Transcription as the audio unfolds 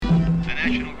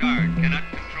National Guard cannot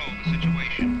control the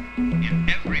situation. In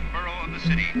every borough of the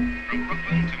city, from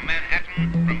Brooklyn to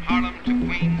Manhattan, from Harlem to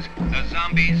Queens, the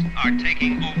zombies are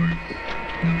taking over.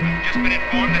 I've just been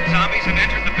informed that zombies have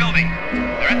entered the building.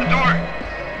 They're at the door.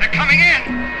 They're coming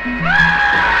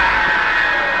in!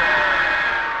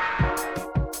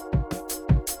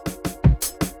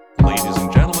 Ladies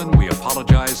and gentlemen, we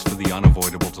apologize for the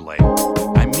unavoidable delay.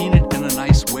 I mean it in a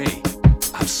nice way.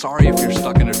 I'm sorry if you're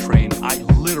stuck in a train. I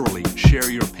literally share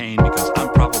your pain because I'm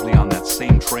probably on that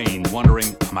same train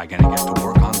wondering, am I going to get to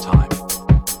work on time?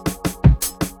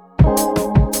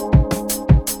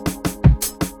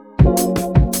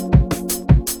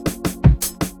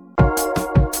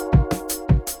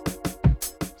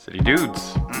 City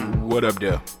dudes, What up,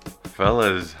 there?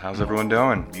 fellas, how's everyone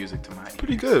doing? Music to my ears.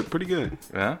 Pretty good, pretty good.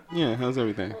 Yeah? Yeah, how's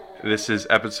everything? This is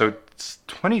episode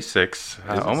 26,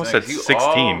 almost like at you 16.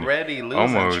 already losing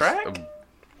Almost. track?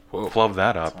 Flubbed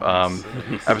that up.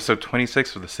 Episode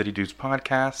 26 of the City Dudes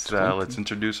podcast. Let's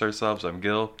introduce ourselves. I'm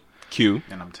Gil, Q.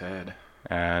 And I'm Ted.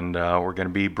 and we're going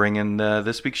to be bringing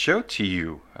this week's show to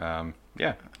you.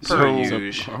 Yeah. Per So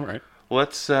usual. All right.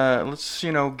 let's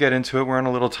get into it. We're on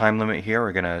a little time limit here.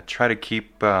 We're going to try to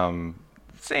keep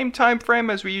same time frame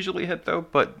as we usually hit, though,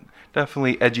 but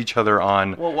definitely edge each other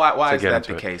on. Well, why to is get that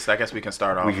into the it. case? I guess we can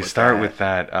start off We can with start that. with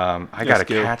that. I gotta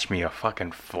Gil. catch me a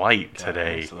fucking flight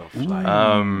today. It's a little flight.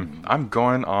 I'm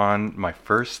going on my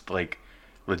first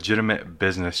legitimate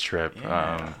business trip.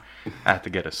 Yeah. I have to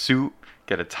get a suit,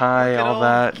 get a tie, Good all old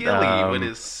that. Gilly with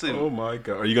his suit. Oh my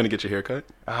God. Are you gonna get your hair cut?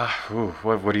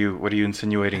 What are you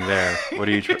insinuating there? What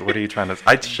are you trying to?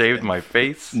 I shaved my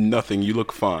face. Nothing. You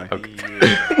look fine.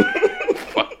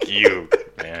 Fuck you,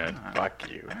 man.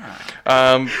 Fuck you.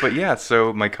 But yeah,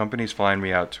 so my company's flying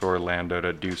me out to Orlando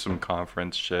to do some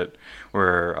conference shit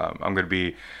where I'm going to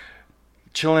be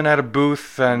chilling at a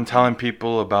booth and telling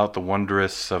people about the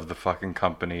wondrous of the fucking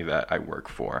company that I work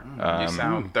for. You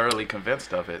sound thoroughly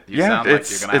convinced of it. You Yeah, sound like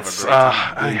it's you're going to have a great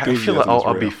time. I feel Enthusiasm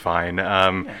I'll is be real. fine.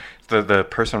 The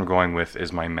person I'm going with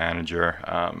is my manager.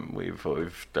 We've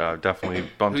definitely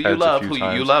bumped Who you heads love, a few who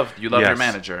times. you love your Yes,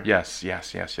 manager. Yes.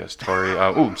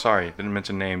 Tori. Sorry, didn't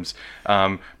mention names.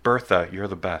 Bertha, you're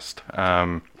the best.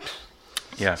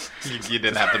 Yes, You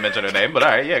didn't have to mention her name, but all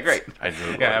right, yeah, great. I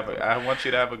do. I want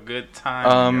you to have a good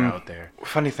time when you're out there.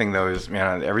 Funny thing though is,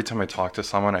 man, every time I talk to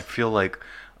someone, I feel like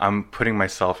I'm putting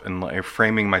myself in,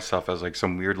 framing myself as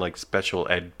some weird special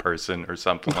ed person or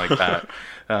something like that.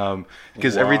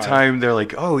 Because every Why? time they're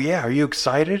like, "Oh yeah, are you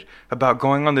excited about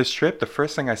going on this trip?" The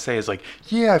first thing I say is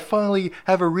 "Yeah, I finally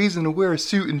have a reason to wear a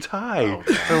suit and tie."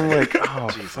 I'm like, "Oh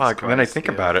Jesus fuck!" And then I Christ, think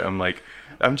yeah. about it. I'm like,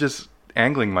 I'm just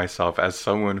angling myself as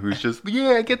someone who's just,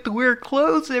 "Yeah, I get to wear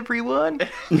clothes, everyone."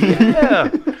 Yeah.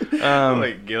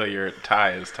 Gil, your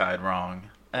tie is tied wrong.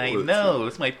 I Well, know.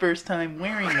 It's my first time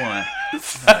wearing one.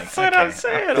 That's what I'm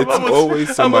saying. It's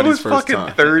always somebody's I'm first almost fucking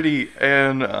time. 30,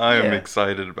 and I'm Yeah.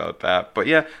 excited about that. But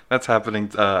yeah, that's happening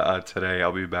today.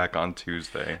 I'll be back on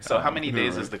Tuesday. So how many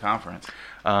days is the conference?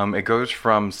 It goes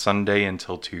from Sunday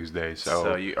until Tuesday. So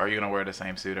So, are you going to wear the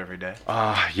same suit every day?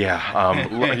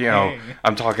 yeah.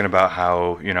 I'm talking about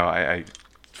how I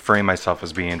frame myself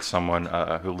as being someone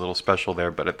who's a little special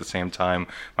there, but at the same time,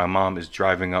 my mom is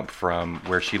driving up from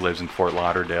where she lives in Fort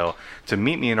Lauderdale to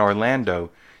meet me in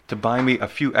Orlando to buy me a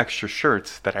few extra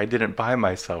shirts that I didn't buy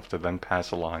myself to then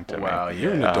pass along to Wow, me.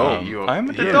 You're an yeah. adult. I'm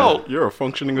an yeah. adult. You're a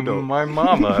functioning adult. My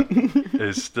mama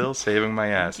is still saving my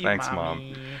ass. Thank you, Thanks,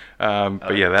 Mommy. Mom.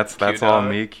 But yeah, that's Q all dog.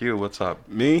 me. Q, what's up?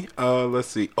 Me? Let's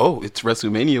see. Oh, it's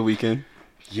WrestleMania weekend.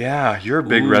 Yeah, you're a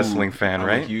big Ooh, wrestling fan, I'm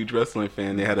right? a huge wrestling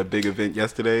fan. They had a big event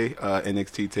yesterday,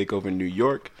 NXT TakeOver New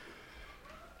York.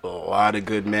 A lot of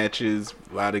good matches,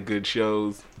 a lot of good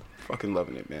shows. Fucking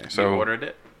loving it, man. So- You ordered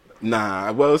it?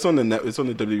 Nah, well, it's on the net. It's on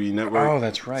the WWE network. Oh,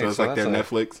 that's right. So it's So like their that's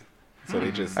Netflix. So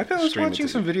they just. I was stream it watching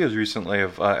to some you. videos recently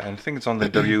of, I think it's on the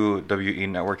WWE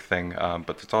Network thing,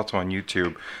 but it's also on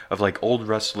YouTube, of old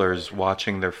wrestlers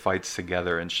watching their fights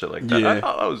together and shit like that. I Yeah.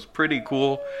 thought that was pretty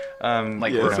cool.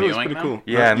 Like Yeah, so it's reviewing pretty them? cool.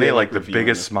 Yeah, and they like the reviewing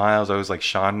biggest it. smiles. I was like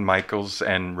Shawn Michaels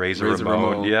and Razor Razor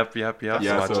Ramon. Ramon. Yep. Yeah,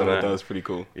 watching so that. that was pretty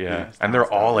cool. Yeah, Yes, and they're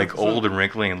that's all awesome. old and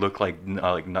wrinkly and look like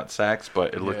nut sacks,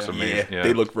 but it looks Yeah. amazing. Yeah,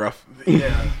 They look rough.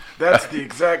 Yeah. That's the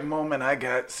exact moment I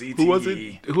got CTE. Who was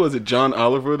it? Who was it? John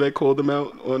Oliver that called them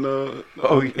out on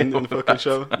in the fucking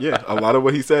show. Yeah, a lot of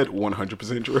what he said,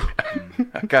 100% true.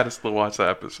 I gotta still watch that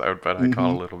episode, but I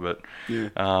caught a little bit. Yeah.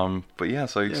 But yeah,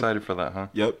 so excited for that, huh?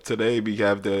 Yep. Today we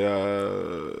have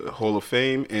the Hall of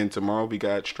Fame, and tomorrow we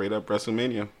got straight up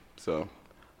WrestleMania. So I'm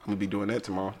gonna be doing that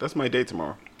tomorrow. That's my day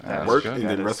tomorrow. That's Work good. and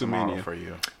That then is tomorrow WrestleMania. for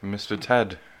you. Mr.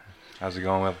 Ted, how's it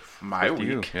going with My with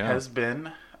you? week Yeah. has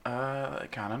been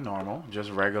Kind of normal, just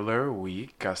regular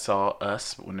week. I saw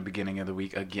Us in the beginning of the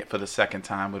week again for the second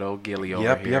time with old Gilly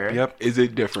over here. Yep. Is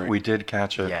it different? We did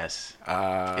catch it. Yes,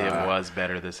 it was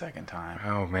better the second time.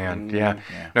 Oh man, yeah.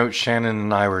 Yeah. No, Shannon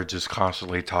and I were just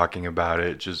constantly talking about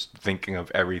it, just thinking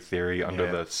of every theory under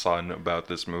Yeah. the sun about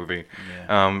this movie.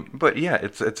 Yeah. But yeah,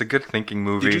 it's a good thinking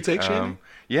movie. Did you take Shannon?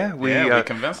 Yeah, we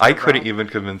convinced her, I couldn't bro. even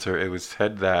convince her. It was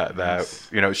Ted that Yes.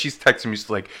 she's texting me. She's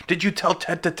like, "Did you tell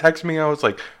Ted to text me?" I was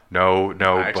like, "No,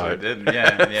 I actually but didn't.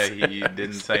 Yeah, he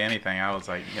didn't say anything. I was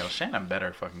like, Shannon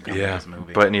better fucking come to yeah." this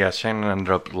movie. But yeah, Shannon ended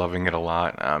up loving it a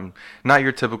lot. Not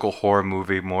your typical horror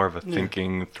movie, more of a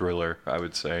thinking thriller, I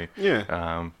would say.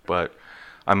 Yeah. But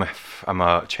I'm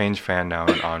a Change fan now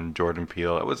on Jordan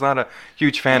Peele. I was not a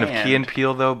huge fan of And- Key and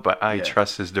Peele though, but I Yeah.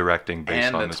 trust his directing based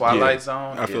and on the this Twilight movie.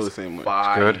 Zone I feel is the same way.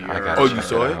 fire. Good? I gotta Oh, check you it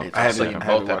saw it? out. It's I haven't- actually I both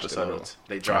haven't watched it at all. episodes.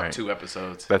 They dropped Right. 2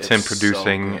 episodes. That's It's him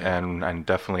producing so good. and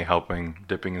definitely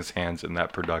dipping his hands in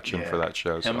that production for that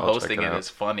show. So Him I'll check hosting it out. is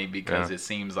funny because Yeah. it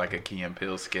seems like a Key and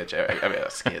Peele sketch. A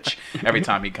sketch every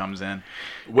time he comes in.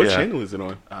 What Yeah. channel is it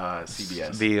on?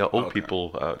 CBS. The old Okay.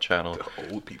 people channel.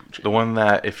 The old people channel. The one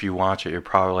that if you watch it, you're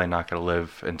probably not going to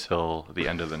live until the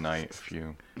end of the night. If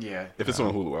you, yeah. If it's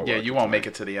on Hulu, I'll Yeah, watch you it. won't make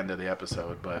it to the end of the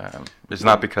episode, but it's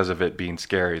not because of it being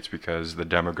scary. It's because the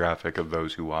demographic of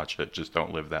those who watch it just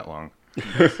don't live that long.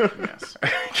 yes.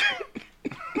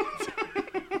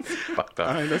 Fucked up.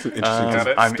 All right, that's an interesting Got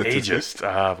it. I'm statistic.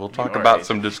 ageist. We'll talk You're about ageist.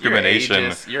 some You're discrimination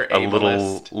ageist. You're a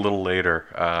little ableist. later.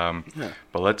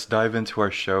 But let's dive into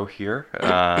our show here.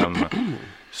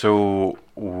 So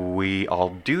we all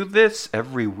do this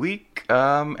every week,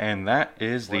 and that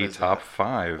is What the is top that?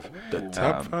 5. The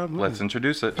top 5 Let's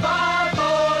introduce it. 5,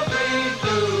 4, 3,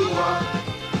 2, 1.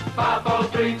 5, 4,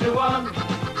 3, 2, 1.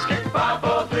 Skip 5,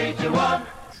 4, 3, 2, 1.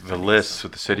 The list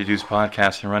with the City Dudes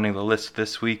podcast, and running the list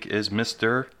this week is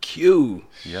Mr. Q.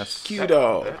 Yes. Q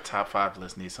dog. That top 5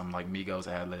 list needs some like Migos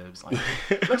ad libs. Like,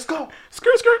 let's go.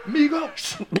 Skirt, skirt.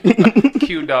 Migos.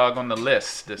 Q Dog on the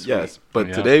list this Yes, week. but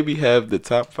Yeah. today we have the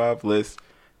top 5 list.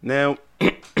 Now,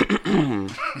 I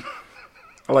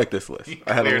like this list.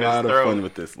 I had a cleared his lot of throat. fun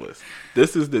with this list.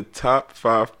 This is the top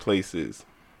 5 places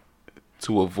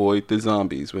to avoid the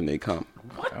zombies when they come.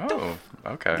 Oh,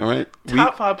 okay. All right.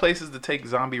 Top 5 places to take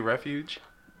zombie refuge.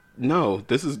 No,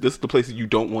 this is the places you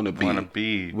don't want to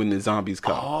be. when the zombies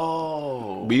come.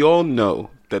 Oh. We all know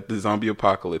that the zombie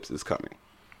apocalypse is coming.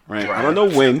 Right? I don't know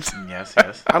when. Yes,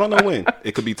 yes. I don't know when.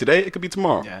 It could be today. It could be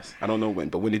tomorrow. Yes. I don't know when.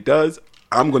 But when it does,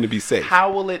 I'm going to be safe. How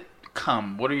will it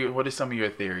come? What are some of your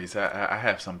theories? I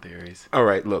have some theories. All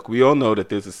right, look, we all know that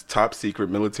there's this top secret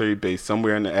military base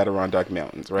somewhere in the Adirondack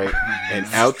Mountains, right? And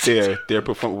out there, they're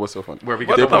performing. What's so funny? Where we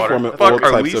get they're the water. performing Fuck, all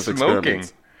are types we of smoking?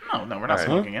 experiments. No, we're not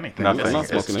smoking anything. Nothing. I'm not It's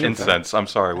smoking anything. incense. I'm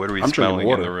sorry. What are we I'm drinking smelling in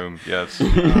water. the room? Yes.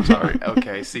 I'm sorry.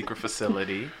 Okay, secret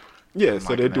facility. Yeah, so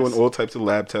my they're doing goodness. all types of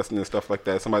lab testing and stuff like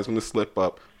that. Somebody's going to slip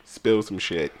up, spill some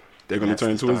shit. They're going to That's turn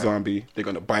the into a start. zombie. They're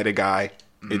going to bite a guy,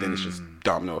 and then it's just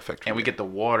domino effect. And we get the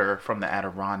water from the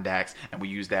Adirondacks, and we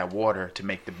use that water to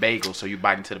make the bagel. So you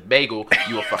bite into the bagel,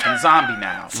 you a fucking zombie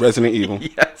now. Resident Evil.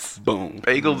 Yes. Boom.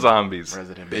 Bagel zombies.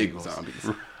 Resident Bagel bagels. zombies.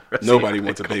 Nobody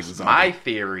wants a bagel zombie. My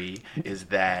theory is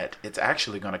that it's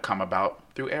actually going to come about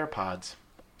through AirPods,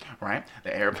 right? The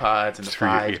AirPods and the Through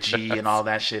 5G and all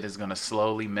that shit is going to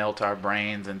slowly melt our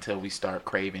brains until we start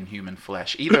craving human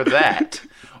flesh. Either that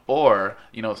or,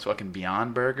 it's fucking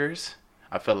Beyond Burgers.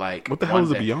 I feel like What the hell one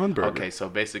is a day- Beyond Burger? Okay, so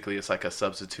basically it's like a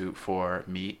substitute for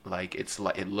meat. Like it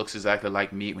looks exactly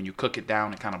like meat. When you cook it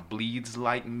down, it kind of bleeds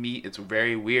like meat. It's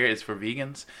very weird. It's for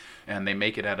vegans, and they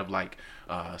make it out of like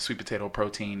sweet potato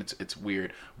protein. It's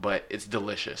weird, but it's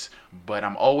delicious. But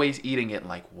I'm always eating it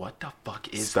like, what the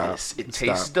fuck is Stop. this? It Stop.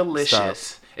 tastes delicious.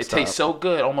 Stop. It Stop. tastes so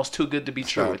good, almost too good to be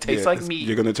true. Stop. It tastes Yeah, like it's- meat.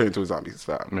 You're going to turn into a zombie.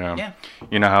 Stop. Yeah. Yeah.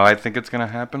 You know how I think it's going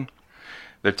to happen?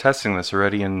 They're testing this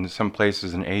already in some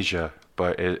places in Asia,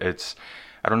 but it's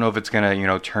I don't know if it's going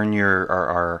to, turn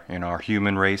our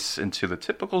human race into the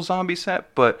typical zombie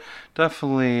set, but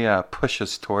definitely push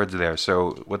us towards there.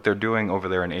 So what they're doing over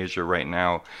there in Asia right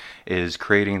now is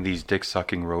creating these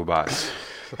dick-sucking robots.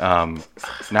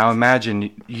 Now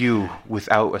imagine you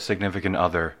without a significant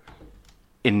other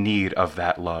in need of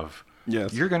that love.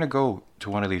 Yes. You're going to go to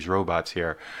one of these robots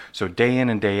here. So day in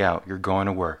and day out, you're going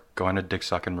to work, going to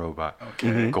dick-sucking robot,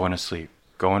 going to sleep,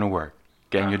 going to work,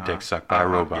 getting your dick sucked by a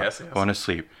robot, Yes, yes. going to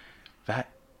sleep. That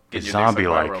Getting is your dick sucked by a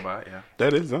zombie-like. robot, yeah.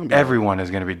 That is zombie. Everyone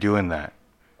is going to be doing that,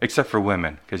 except for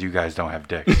women, because you guys don't have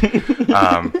dicks.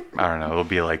 I don't know. It'll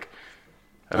be like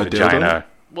a A dildo? vagina.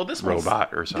 Well, this robot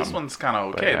or something. This one's kind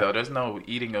of okay yeah. though. There's no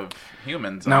eating of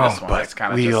humans on No, this one. but It's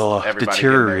kind of we'll just everybody getting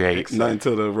their deteriorate. fix. Not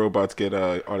until the robots get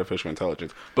artificial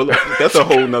intelligence. But look, that's a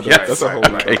whole nother. Yes, that's a whole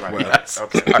nother. right, well, yes.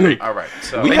 Okay. All right.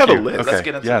 So We have a you. list. Let's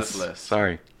get into yes. this list.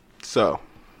 Sorry. So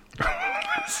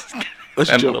let's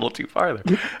I'm a jump. little too far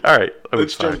there. All right. Oh,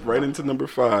 Let's it's fine. jump right into number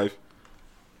 5.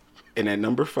 And at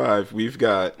number 5, we've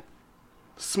got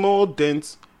small,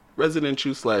 dense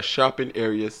residential / shopping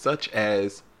areas such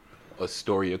as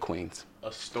Astoria, Queens.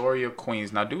 Astoria,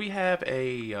 Queens. Now, do we have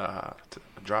a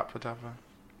drop for top 5?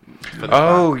 For the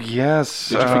Oh, five? yes.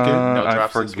 Did you forget? No I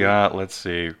drops this forgot. Let's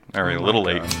see. All right, a little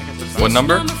late. God. What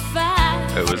number? Number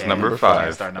 5. It was Yeah, number number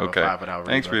 5. Start number Okay. 5 without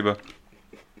Thanks, Reba. Reba.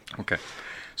 Okay.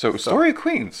 So, Astoria,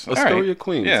 Queens. All Astoria, right.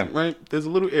 Queens. Yeah. Right? There's a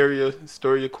little area,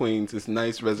 Astoria, Queens. It's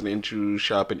nice residential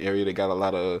shopping area. They got a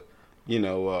lot of,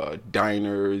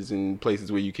 diners and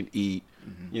places where you can eat,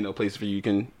 places where you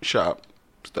can shop,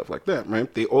 stuff like that,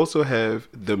 right? They also have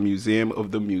the Museum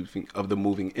of the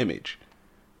Moving Image,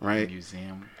 right?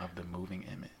 Museum of the Moving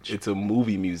Image. It's a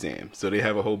movie museum. So they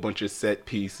have a whole bunch of set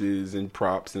pieces and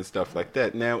props and stuff like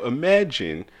that. Now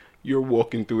imagine you're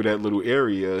walking through that little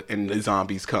area and the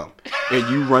zombies come. And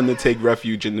you run to take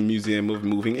refuge in the Museum of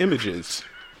Moving Images.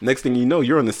 Next thing you know,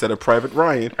 you're on the set of Private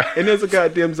Ryan and there's a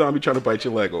goddamn zombie trying to bite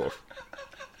your leg off.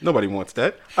 Nobody wants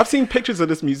that. I've seen pictures of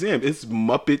this museum. It's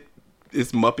Muppet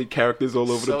characters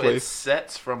all over the So it's place.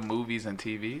 sets from movies and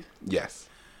TV. Yes.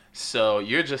 So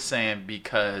you're just saying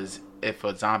because if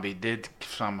a zombie did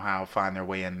somehow find their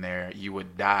way in there, you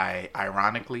would die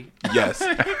ironically. Yes.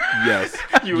 Yes.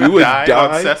 You would die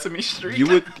on Sesame Street?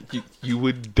 You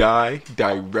would die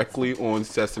directly on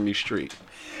Sesame Street.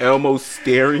 Elmo's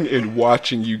staring and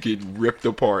watching you get ripped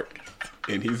apart.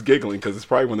 And he's giggling because it's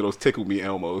probably one of those tickle me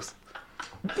Elmos.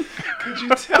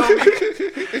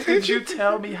 Could you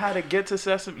tell me how to get to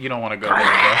Sesame? You don't want to go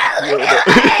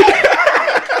there,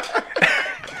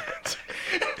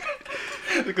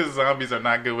 because zombies are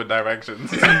not good with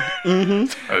directions.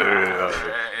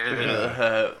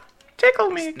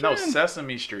 Tickle me. No,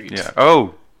 Sesame Street. Yeah.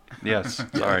 Oh, yes.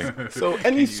 Sorry. So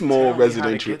any you small tell me how to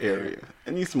residential get there? area,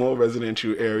 any small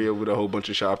residential area with a whole bunch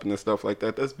of shopping and stuff like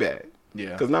that, that's bad.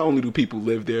 Yeah. Because not only do people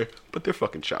live there, but they're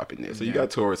fucking shopping there. So you Yeah.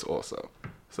 got tourists also.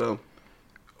 So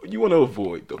you want to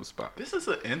avoid those spots. This is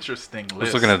an interesting list. I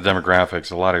was looking at the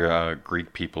demographics. A lot of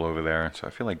Greek people over there. So I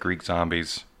feel like Greek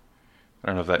zombies. I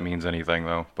don't know if that means anything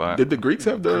though. But Did the Greeks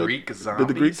have the Greek Did the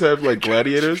zombies? Greeks have like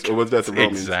gladiators, or was that the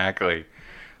Romans? exactly.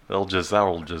 That'll just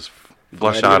flush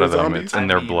Gladiator out of them. zombies? It's in I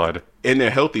their mean- blood. And they're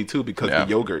healthy too because Yeah.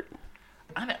 the yogurt.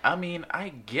 I mean,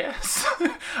 I guess.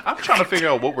 I'm trying to figure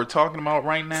out what we're talking about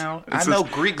right now. This I know is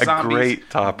Greek a zombies. great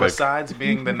topic. Besides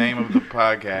being the name of the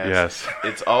podcast, Yes.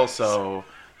 it's also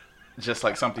just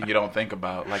like something you don't think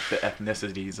about, like the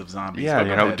ethnicities of zombies. Yeah, But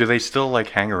go ahead. do they still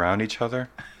like hang around each other?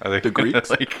 Are they The Greeks?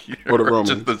 or Or the just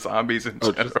Romans? the zombies in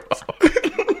Oh, just- general?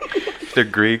 The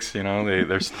Greeks,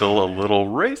 they're still a little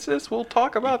racist. We'll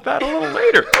talk about that a little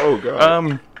later. Oh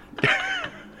god.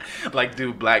 Like,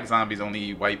 do black zombies only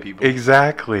eat white people?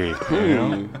 Exactly. Let's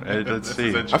This is see.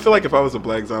 interesting. I feel like if I was a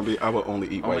black zombie, I would only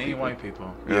eat Only white eat people.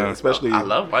 white people. Yeah, especially. I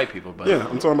love white people, but Yeah,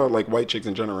 I'm talking about like white chicks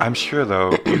in general. I'm sure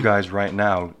though, you guys right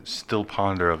now still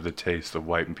ponder of the taste of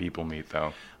white people meat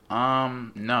though.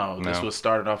 no, this No. was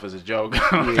started off as a joke.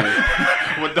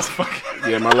 What the fuck?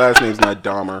 Yeah, my last name's not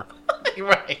Dahmer.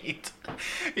 Right.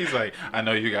 He's like, I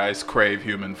know you guys crave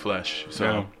human flesh, so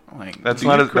Yeah. like That's Do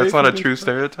not you a, that's crave not a human true flesh?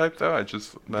 stereotype though. I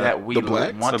just that we The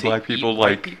blacks? want the to black people eat white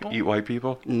like people? eat white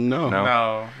people. No. No.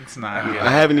 No, it's not. I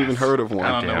haven't even heard of one.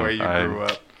 I don't know Damn, where you I- grew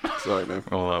up. Sorry, man.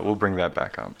 We'll bring that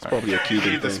back up. Probably a You Cuban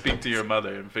need to thing. speak to your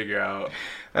mother and figure out.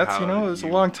 That's how it was a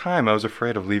long time. I was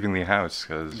afraid of leaving the house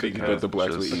because the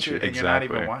blacks would eat you. And you're not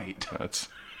even white. That's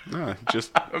Nah,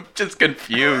 just I'm just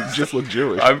confused. just look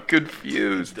Jewish. I'm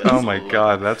confused. Doesn't Oh my look-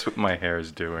 god, that's what my hair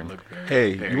is doing. Look very-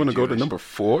 Hey, very you want to go to Jewish. number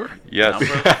 4? Yes.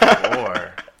 Number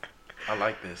 4. I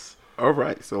like this. All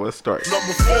right, so let's start.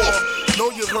 Number 4, know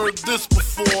you heard this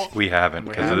before. We haven't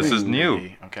because haven't. this is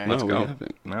new. Okay. Let's No, go. we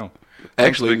haven't. No.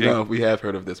 Actually, Thanks, no, Vicky. we have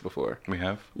heard of this before. We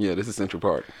have Yeah, this is Central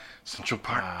Park. Central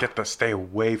Park. Get the stay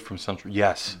away from Central.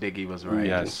 Yes. Biggie was right.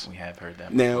 Yes. We have heard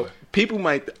that Now, before. people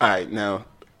might. All right, now,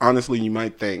 honestly, you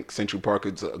might think Central Park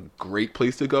is a great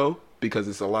place to go because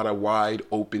it's a lot of wide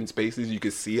open spaces. You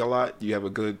can see a lot. You have a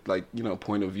good,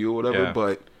 point of view or whatever. Yeah.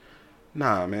 But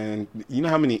nah, man, you know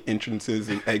how many entrances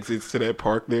and exits to that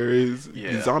park there is?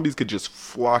 Yeah. The zombies could just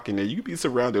flock in there. You could be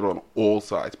surrounded on all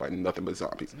sides by nothing but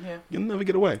zombies. Yeah. You'll never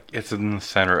get away. It's in the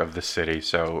center of the city,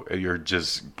 so you're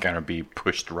just gonna be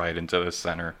pushed right into the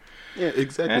center Yeah,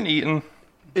 exactly. and eaten.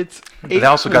 It's. They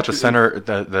also got the 800 center,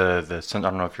 I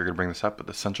don't know if you're gonna bring this up, but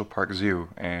the Central Park Zoo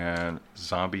and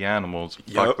zombie animals. Fuck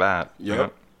Yup, that.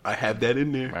 Yep. I have that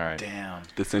in there. All right. Damn.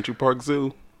 The Central Park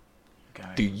Zoo. Okay.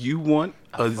 Do you want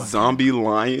a zombie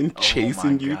lion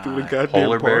chasing you through the God. goddamn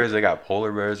Polar park? bears. They got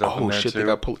polar bears up in Oh there shit! too.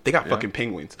 They got Yeah. fucking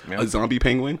penguins. Yeah. A zombie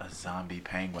penguin, A zombie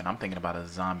penguin. I'm thinking about a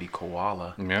zombie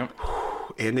koala. Yeah.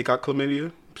 and they got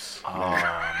chlamydia. Oh,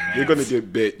 man. You're gonna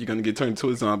get bit. You're gonna get turned into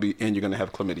a zombie, and you're gonna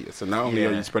have chlamydia. So not only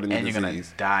are you spreading the and you're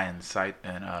disease, gonna die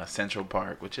in Central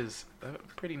Park, which is a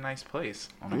pretty nice place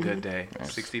on a good day.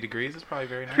 60 degrees is probably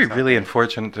very nice. It'd be out really there.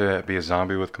 unfortunate to be a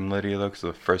zombie with chlamydia though, because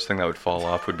the first thing that would fall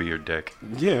off would be your dick.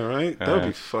 yeah, right. That would be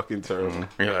Yeah. fucking terrible.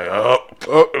 You're like, oh.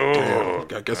 Oh,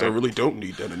 damn. I guess I really don't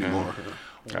need that anymore.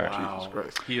 Wow, Jesus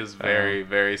Christ. he is very,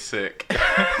 very sick.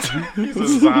 He's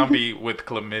a zombie with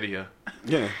chlamydia.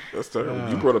 Yeah, that's terrible.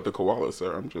 You brought up the koala,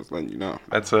 sir. I'm just letting you know.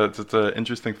 That's an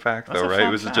interesting fact That's though, a right?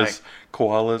 fun Was it just fact.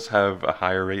 koalas have a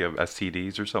higher rate of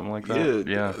STDs or something like that?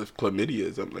 Yeah,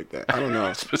 chlamydia, something like that. I don't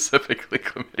know. Specifically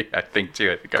chlamydia, I think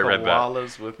too. I think I read that.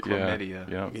 Koalas with chlamydia.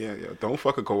 Yeah. Yeah. Don't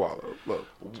fuck a koala. Look,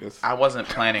 just. I wasn't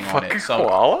planning on Fucking it. So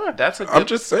koala? that's a good. I'm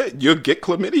just saying, you'll get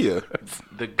chlamydia.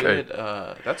 the good.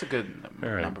 That's a good All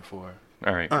right. number 4.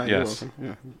 All right. All right, you're Yes. welcome.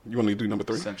 Yeah. You want to do number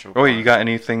 3? Central. Oh, wait, Park. you got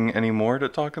any more to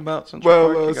talk about? Central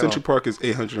Park? Well, You got Central Park is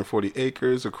 840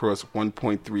 acres across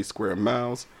 1.3 square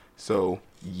miles. So,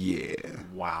 yeah.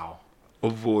 Wow,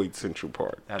 Avoid Central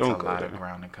Park. that's Don't a go lot there. of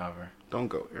ground to cover. Don't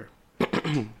go there.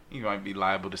 You might be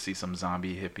liable to see some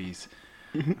zombie hippies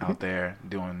out there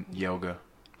doing yoga.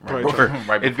 Right. Or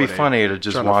right it'd be before they- funny to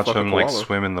just trying to watch fuck a them like koala.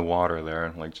 swim in the water there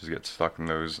and like just get stuck in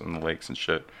the lakes and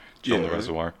shit. Chill in Yeah, the right.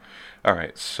 reservoir. All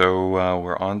right, so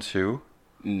we're on to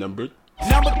Number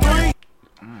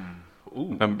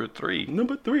number 3.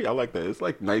 Number 3. I like that. It's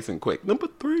like nice and quick. Number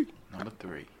 3. Number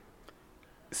 3.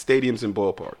 Stadiums and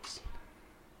ballparks.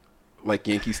 Like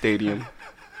Yankee Stadium,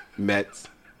 Mets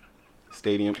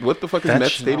Stadium. What the fuck is That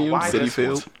Mets should- Stadium? Why City this one?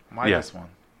 Field? Why Yeah. this one?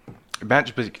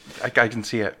 Imagine, I can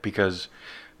see it because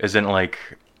isn't like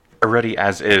already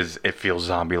as is, it feels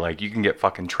zombie like. You can get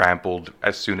fucking trampled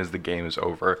as soon as the game is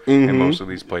over in most of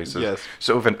these places. Yes.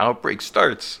 So if an outbreak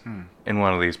starts in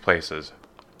one of these places,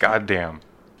 goddamn.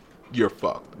 You're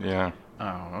fucked. Yeah.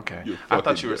 Oh, okay. You're I thought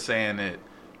fucking you were dead. saying it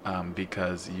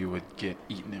because you would get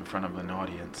eaten in front of an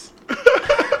audience.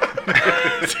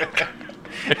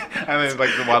 And then, like,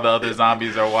 while the other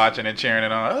zombies are watching and cheering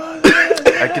it on.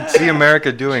 I could see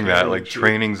America doing that, like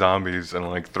training zombies and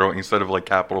like throwing instead of like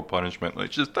capital punishment, like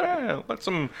just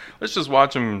let's just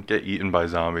watch them get eaten by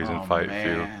zombies and Oh, fight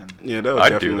man. Yeah, that would I'd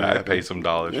do definitely that. I'd happen. pay some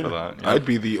dollars for Yeah. that. I'd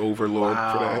be the overlord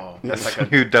Wow. for that. That's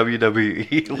like a New WWE.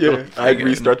 Yeah, little I'd thing.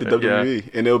 restart the Yeah. WWE,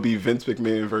 and it'll be Vince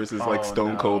McMahon versus like Oh,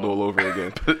 Stone Cold no. all over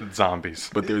again. Zombies.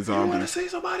 But they're zombies. see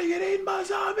somebody get eaten by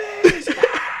zombies.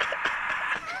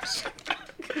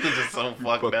 This is so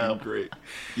fucked Fucking up. great.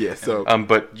 Yeah, so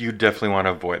But you definitely want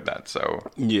to avoid that. So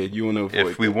yeah, you want to avoid.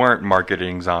 if we weren't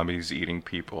marketing zombies eating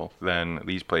people, then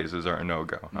these places are a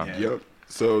no-go. Huh? Yeah. Yep.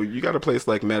 So you got a place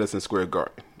like Madison Square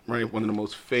Garden, right? One of the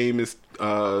most famous.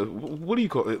 What do you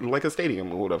call it? Like a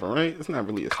stadium or whatever, right? It's not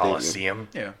really a stadium. Coliseum.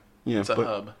 Yeah. Yeah, It's a but-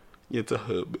 hub. Yeah, it's a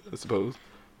hub, I suppose.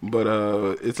 But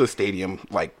it's a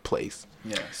stadium-like place.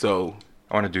 Yeah. So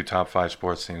I want to do top 5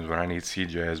 sports teams when I need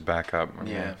CJ as backup. I'm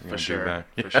Yeah, gonna for do sure. that.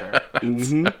 For sure.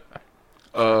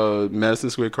 Madison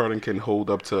Square Garden can hold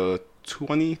up to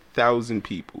 20,000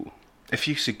 people. If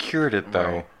you secured it though,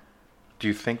 Right. do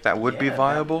you think that would be Yeah,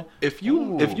 viable? If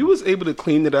you was able to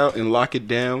clean it out and lock it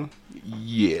down,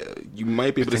 yeah, you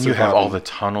might be able to Then you survive. have all the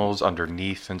tunnels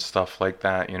underneath and stuff like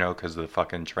that, you know, because the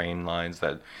fucking train lines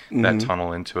that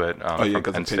tunnel into it Oh, yeah, from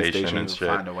 'cause Penn of Penn Station Station. and You'll shit.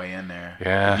 find a way in there.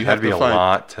 Yeah, You that'd have be to a find-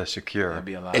 lot to secure. That'd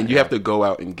be a lot. and you have to go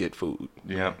out and get food.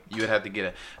 Yeah. You would have to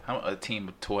get a team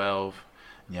of 12.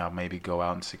 Y'all maybe go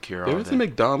out and secure all There's that. a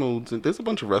McDonald's and there's a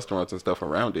bunch of restaurants and stuff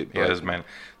around it. Yeah, but- this man.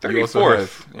 you also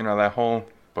 34th, you know, that whole,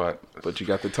 but But you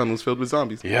got the tunnels filled with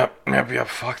zombies. yep,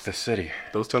 fuck the city.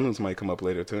 Those tunnels might come up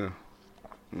later too.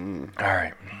 All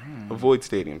right. Avoid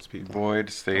stadiums, people. Void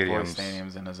Avoid stadiums.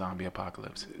 stadiums in a zombie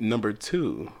apocalypse. Number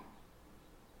 2.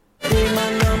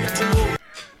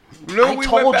 No, I we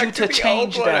told went back you to the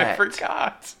change old one. I that.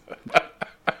 forgot.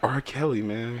 R. Kelly,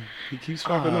 man. He keeps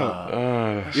popping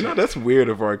up. You know, that's weird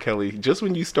of R. Kelly. Just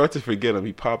when you start to forget him,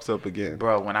 he pops up again.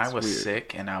 Bro, when I was weird.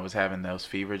 sick and I was having those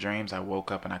fever dreams, I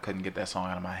woke up and I couldn't get that song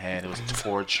out of my head. It was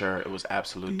torture. It was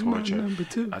absolute Be my torture. number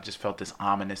 2. I just felt this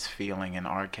ominous feeling and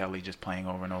R. Kelly just playing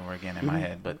over and over again in my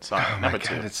head. But sorry, Oh my number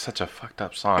god, 2. it's such a fucked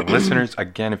up song. Listeners,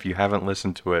 again, if you haven't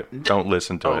listened to it, don't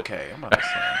listen to it. Okay, I'm about to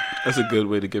say. That's a good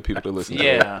way to get people to listen to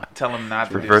it. Yeah, tell them not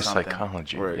to Reverse do something.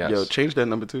 psychology. Right. Yes. Yo, change that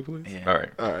number 2, please. Yeah. All right.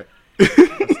 All right.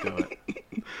 Let's do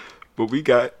it. But we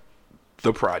got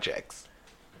the projects.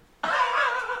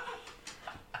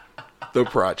 The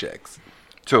projects.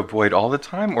 To avoid all the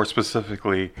time, or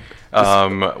specifically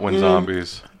when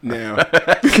zombies? Now,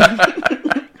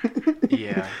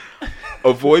 Yeah.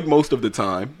 avoid most of the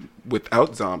time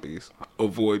without zombies.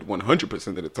 Avoid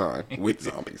 100% of the time with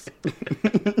zombies.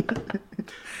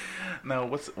 Now,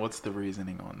 what's the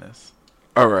reasoning on this?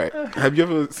 All right. Have you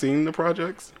ever seen the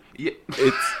projects? Yeah.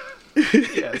 It's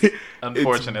Yes.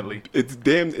 Unfortunately. it's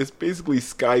basically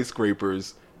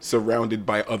skyscrapers surrounded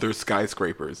by other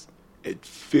skyscrapers. It's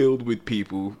filled with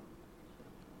people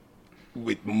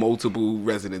with multiple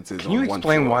residences. Can you on one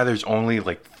explain floor. why there's only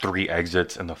like 3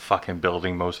 exits in the fucking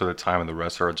building most of the time, and the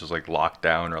rest are just like locked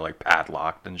down or like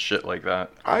padlocked and shit like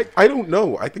that? I don't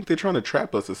know. I think they're trying to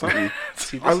trap us or something.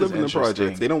 See, I this live is in the projects.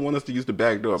 interesting. They don't want us to use the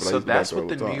back door, but I So use the back that's door what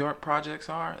the all the New time. York projects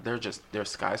are. They're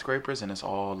skyscrapers, and it's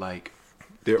all like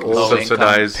They're low all income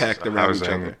subsidized packed around each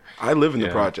housing. other. I live in the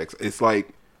Yeah. projects. It's like,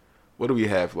 what do we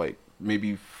have? Like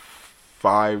maybe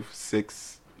 5,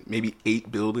 6, maybe 8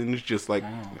 buildings just like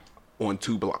on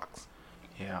 2 blocks.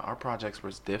 Yeah, our projects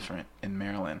was different in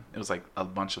Maryland. It was like a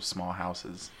bunch of small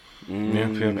houses,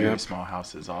 very small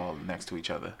houses, all next to each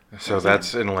other. So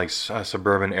that's in like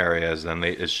suburban areas. Then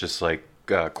it's just like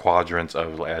quadrants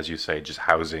of, as you say, just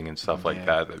housing and stuff like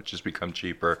Yeah. that just become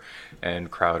cheaper and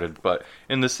crowded. But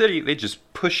in the city, they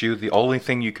just push you. The only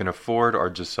thing you can afford are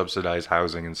just subsidized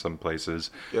housing in some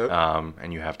places, Yep.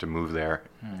 and you have to move there.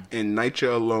 And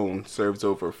NYCHA alone serves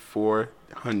over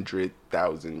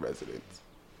 400,000 residents.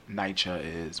 NYCHA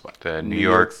is what? The New New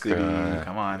York York City,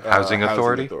 Come on. Housing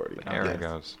Authority. Authority. There Okay. it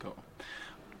goes. Cool.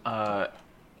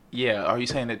 Yeah, are you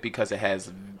saying that because it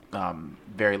has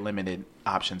very limited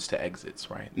options to exits,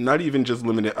 right? Not even just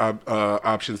limited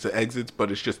options to exits,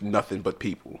 but it's just nothing but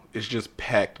people. It's just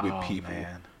packed with Oh, people.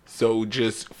 man. So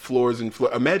just floors and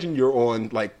floor. Imagine you're on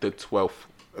like the 12th.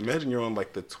 Imagine you're on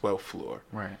like the 12th floor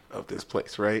Right. of this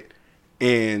place, right?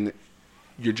 And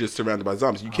you're just surrounded by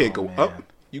zombies. You can't Oh, go man. up.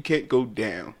 You can't go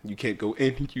down. You can't go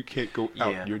in. You can't go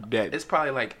out. Yeah. You're dead. It's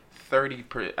probably like 30.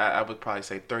 I would probably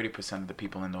say 30% of the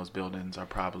people in those buildings are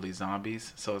probably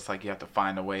zombies. So it's like you have to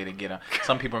find a way to get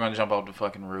Some people are gonna jump off the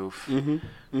fucking roof.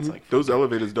 It's like Those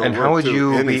elevators don't And work. how would too,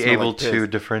 you and they be smell able like piss. to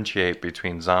differentiate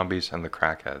between zombies and the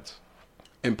crackheads?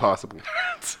 Impossible.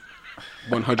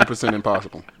 100%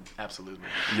 impossible. absolutely.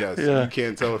 Yes, Yeah. you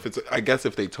can't tell if it's. I guess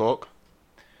if they talk,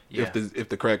 Yeah. if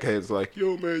the crackhead's like,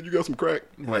 "Yo, man, you got some crack,"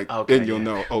 like Okay, then you'll yeah.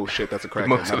 know. Oh shit, that's a crackhead.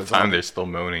 Most not of a the time, zombie. they're still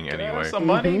moaning Have anyway. some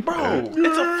money, bro.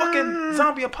 It's a fucking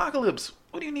zombie apocalypse.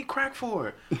 What do you need crack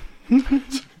for?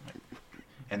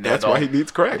 And That's why he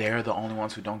needs crack. They're the only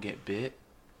ones who don't get bit.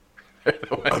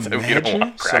 The ones that we don't Imagine.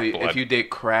 want So crack if blood. you did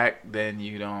crack, then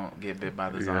you don't get bit by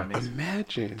the zombies.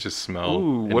 Imagine. Just smell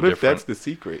Ooh, what if indifferent. that's the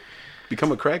secret?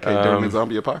 Become a crackhead during the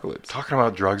zombie apocalypse. Talking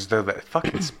about drugs, though, that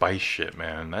fucking spice shit,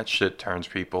 man. That shit turns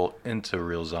people into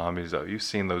real zombies, though. You've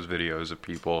seen those videos of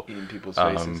people Eating people's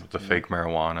faces. the fake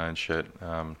marijuana and shit.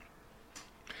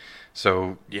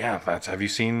 So yeah, have you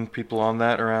seen people on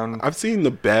that around? I've seen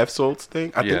the bath salts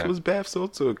thing. I think Yeah. it was bath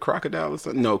salts or crocodile or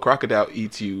something. No, crocodile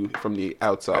eats you from the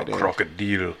outside. in.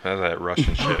 Crocodile. That's that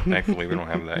Russian shit. Thankfully, we don't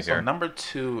have that So here. number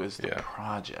 2 is the Yeah.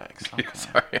 projects. Okay.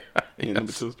 Sorry. Yeah,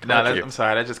 number two is No, Thank you. I'm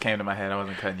sorry. That just came to my head. I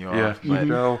wasn't cutting you Yeah. off. But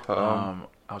No.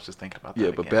 I was just thinking about that.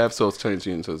 Yeah, but again. bath salts turns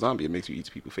you into a zombie. It makes you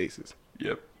eat people's faces.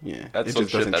 Yep. Yeah, That's it some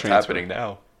just shit doesn't that's transfer. happening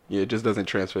now. Yeah, it just doesn't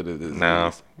transfer to the disease.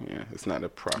 No. Yeah, it's not a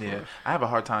proper. Yeah, I have a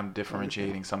hard time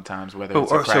differentiating sometimes whether Oh,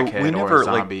 it's a so crackhead we or never a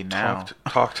zombie now.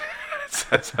 talked.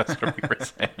 that's what we were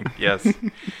saying. Yes.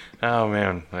 Oh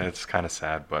man, it's kind of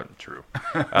sad, but true.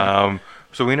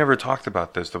 So we never talked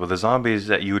about this though. But the zombies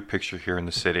that you would picture here in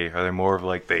the city, are they more of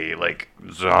like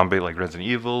zombie like Resident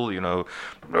Evil, Day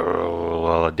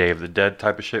of the Dead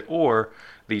type of shit, or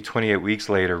the 28 weeks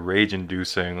later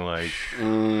rage-inducing like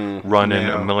running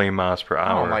now- a million miles per I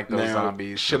hour? don't like those Now,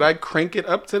 zombies. should I crank it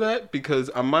up to that? Because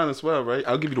I might as well, right?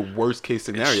 I'll give you the worst case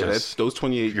scenario. just- That's those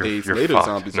 28 You're days later fucked,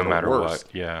 zombies no are the matter worst.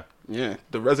 what. Yeah. Yeah,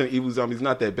 the Resident Evil zombies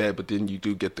not that bad, but then you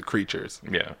do get the creatures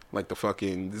Yeah. like the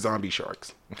fucking zombie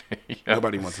sharks. Yeah.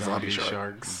 Nobody wants a zombie zombie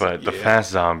shark. sharks. But the Yeah.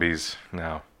 fast zombies,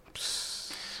 no.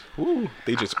 Ooh,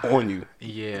 they just on you.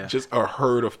 Yeah. Just a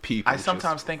herd of people. I just-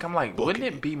 sometimes think I'm like, wouldn't booking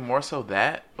it be more so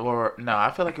that, or no? I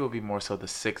feel like it would be more so the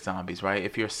sick zombies, right?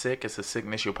 If you're sick, it's a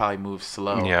sickness. You'll probably move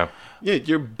slow. Yeah. Yeah,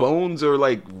 your bones are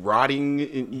like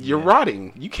rotting. You're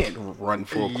rotting. You can't run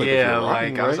full clip. if Yeah, you're like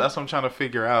rotting, right? that's what I'm trying to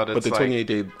figure out. It's But the like, 28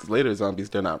 days later zombies,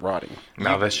 they're not rotting.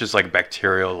 No, that's just like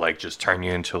bacterial, like just turn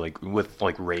you into like with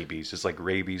like rabies. It's like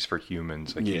rabies for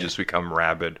humans. Like you Yeah. just become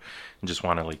rabid and just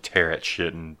want to like tear at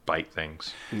shit and bite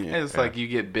things. It's like you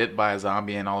get bit by a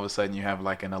zombie and all of a sudden you have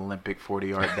like an Olympic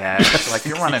 40-yard dash. Like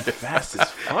you're running fast as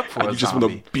fuck for a You just zombie.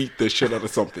 want to beat the shit out of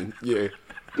something. Yeah.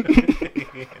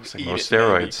 It's like Eat most it,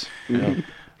 steroids. Yeah.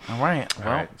 All right. Well,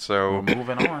 All right, so we're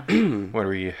moving on. what are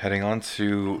we heading on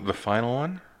to the final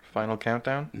one? Final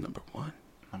countdown? Number one.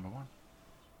 Number one.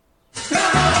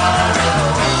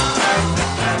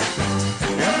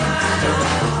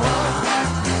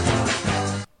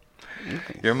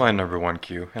 You're my number one,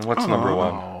 Q. And what's number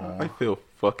one? I feel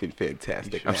fucking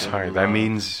fantastic. I'm man. sorry, that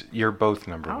means you're both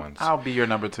number ones. I'll be your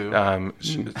number two.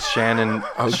 Shannon,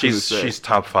 I was gonna say. she's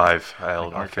top 5.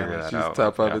 I'll figure that She's out.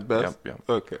 top 5 Yeah, at best? Yep.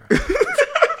 Okay.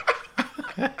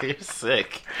 You're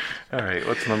sick. All right,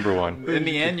 what's number one? In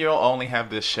the end, you'll only have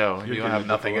this show. You'll have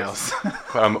nothing else.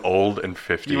 I'm old and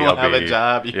 50. You won't I'll have a be,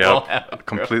 job, you Yep, won't have a girl.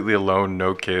 completely alone,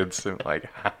 no kids. And like,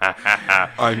 I'm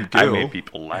I Gil. made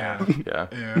people laugh. Yeah.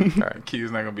 Yeah. All right.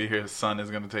 Q's not gonna be here. His son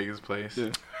is gonna take his place.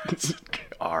 Yeah.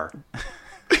 R.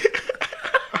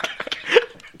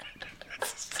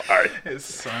 Sorry. His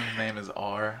son's name is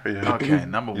R. Yeah. Okay,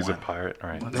 number He's one. a pirate. All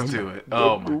right. Let's do it.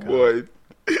 Oh my Number god.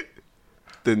 one.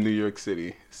 The New York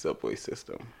City subway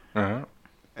system. Uh-huh.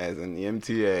 As in the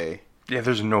MTA. Yeah,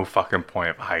 there's no fucking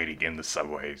point of hiding in the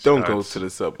subways. Don't No, go it's- to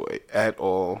the subway at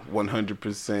all.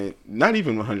 100%. Not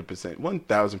even 100%.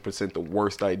 1,000% the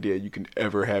worst idea you can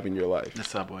ever have in your life. The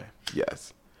subway.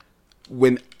 Yes.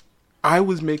 When I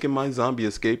was making my zombie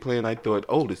escape plan, I thought,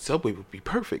 oh, the subway would be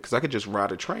perfect because I could just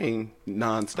ride a train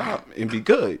nonstop and be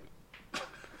good.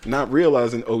 Not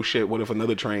realizing, oh shit, what if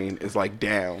another train is like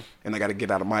down and I got to get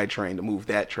out of my train to move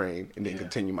that train and then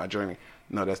continue my journey.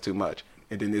 No, that's too much.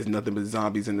 And then there's nothing but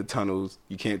zombies in the tunnels.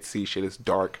 You can't see shit. It's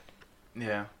dark.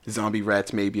 Yeah. Zombie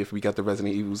rats, maybe, if we got the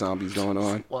Resident Evil zombies going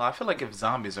on. Well, I feel like if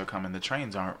zombies are coming, the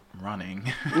trains aren't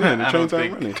running. Yeah, the I trains don't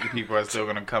aren't think running. people are still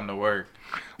gonna come to work.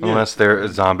 Unless they're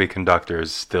zombie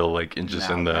conductors still like just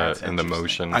Now in that's the interesting.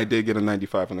 motion. I did get a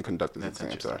 95 on the conductor's That's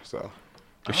exam, sir. So,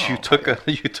 you took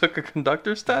a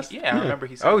conductor's test? Yeah, I remember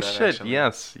he said Oh that, shit! actually.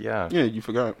 Yes, yeah. yeah, you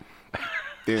forgot.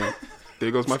 Damn. There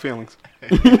goes my feelings.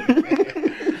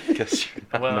 Guess you're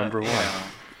not Well, number one.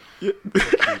 You know,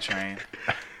 Q train.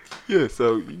 Yeah,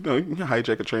 so, you know, you can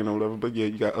hijack a train or whatever, but yeah,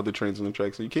 you got other trains on the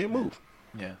track, so you can't move.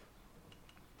 Yeah.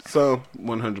 So,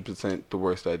 100% the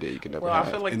worst idea you can ever Well, I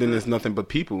have. feel like and then the- there's nothing but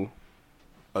people,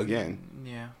 again.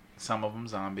 Yeah. Some of them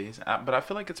zombies, but I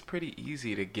feel like it's pretty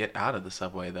easy to get out of the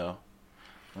subway though.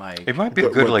 Like It might be a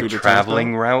What, good through like the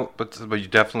traveling turnstile? route, but you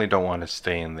definitely don't want to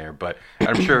stay in there. But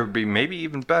I'm sure it'd be maybe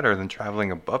even better than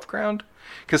traveling above ground.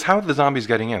 Because how are the zombies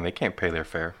getting in? They can't pay their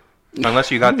fare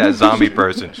unless you got that zombie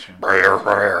person.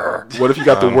 What if you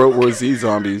got the World War Z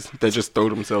zombies that just throw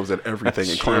themselves at everything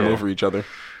and climb true. over each other?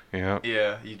 Yeah.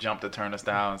 yeah, you jump the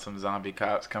turnstile and some zombie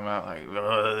cops come out like,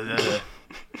 the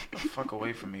fuck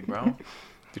away from me, bro.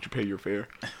 Did you pay your fare?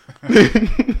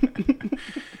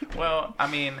 Well, I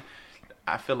mean,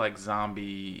 I feel like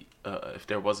if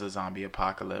there was a zombie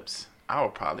apocalypse, I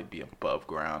would probably be above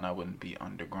ground. I wouldn't be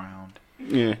underground.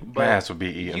 Yeah. My ass would be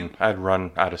eaten. you- I'd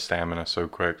run out of stamina so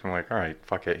quick. I'm like, all right,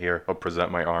 fuck it. Here, I'll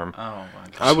present my arm. Oh my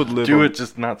god. I would live Do a, it,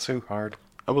 just not so hard.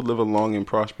 I would live a long and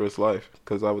prosperous life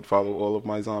because I would follow all of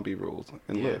my zombie rules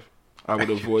and Yeah. live. I would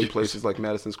avoid places like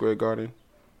Madison Square Garden,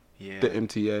 Yeah. the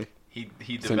MTA. He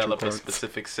Central developed a Park.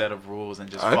 specific set of rules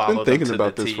and just I've followed been thinking them to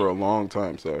about the this T. for a long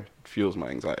time, sir. It fuels my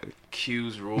anxiety.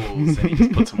 Q's rules, and he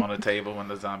just puts them on the table when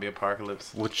the zombie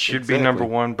apocalypse. Which should be number Exactly.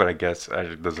 one, but I guess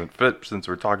it doesn't fit since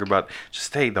we're talking about just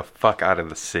stay the fuck out of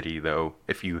the city though.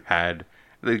 If you had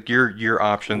your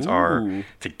options are Ooh.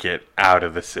 to get out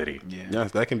of the city. Yeah.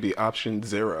 Yes, that can be option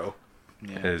 0.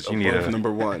 Yeah. Is you need Above to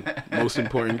number 1. Most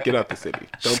important, get out the city.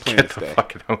 Don't just plan get to the stay.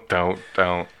 fuck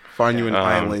don't. Find you an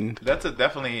island. That's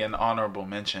definitely an honorable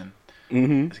mention.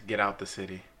 Mm-hmm. To get out the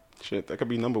city. Shit, that could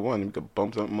be number 1. We could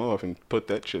bump something off and put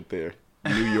that shit there.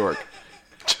 New York.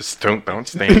 Just don't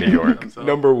stay in New York. So,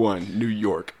 Number 1, New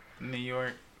York. New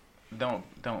York. Don't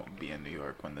be in New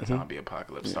York when the zombie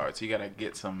apocalypse starts. You gotta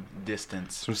get some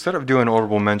distance. So instead of doing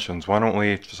honorable mentions, why don't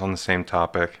we just on the same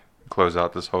topic close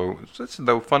out this whole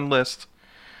fun list?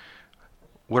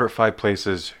 What are 5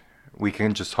 places we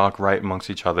can just talk right amongst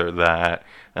each other that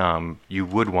you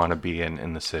would want to be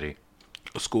in the city,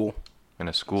 A school. in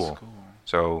a school?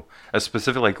 So a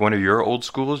specific like one of your old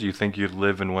schools, you think you'd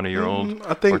live in one of your old,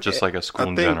 or just like a school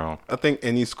in general? I think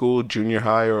any school, junior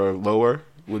high or lower,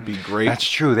 would be great. That's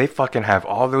true. They fucking have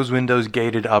all those windows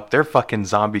gated up. Their fucking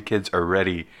zombie kids are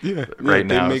ready right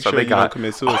they now. make So sure they you got don't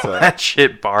commit suicide. all that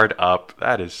shit barred up.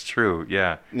 That is true.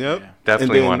 Yeah. Yep. Yeah.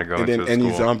 Definitely And then- wanna go And into then a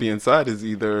any school. zombie inside is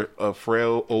either a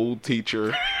frail old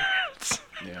teacher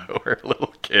Yeah. Or a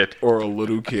little kid. or a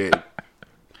little kid.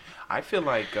 I feel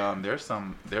like there's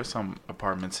some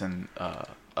apartments in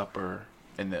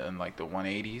in like the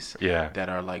 180s that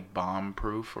are like bomb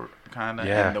proof or kind of,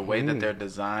 and the way that they're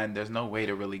designed, there's no way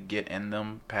to really get in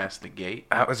them past the gate.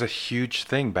 That was a huge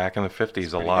thing back in the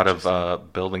 50s. A lot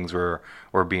of buildings were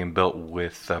being built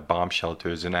with bomb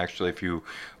shelters, and actually if you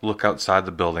look outside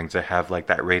the buildings, they have like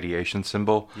that radiation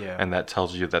symbol, and that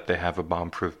tells you that they have a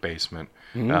bomb-proof basement.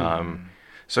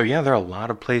 So yeah, there are a lot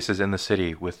of places in the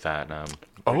city with that.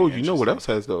 Oh, you know what else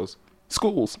has those?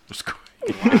 Schools.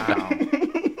 Wow.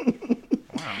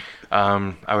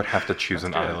 I would have to choose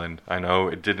an island. I know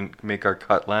it didn't make our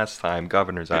cut last time,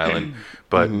 Governor's Island,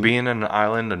 but being an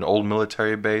island, an old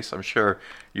military base, I'm sure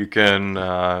you can.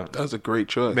 That's a great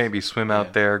choice. Maybe swim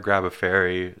out there, grab a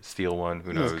ferry, steal one.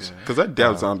 Who knows? Because I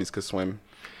doubt zombies could swim.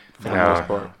 For the most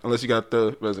part, unless you got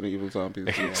the Resident Evil zombies.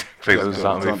 Those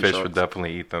zombie fish would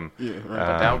definitely eat them. Yeah, right.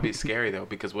 But that would be scary though,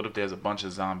 because what if there's a bunch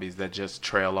of zombies that just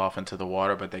trail off into the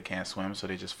water, but they can't swim, so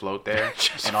they just float there?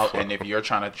 And if you're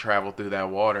trying to travel through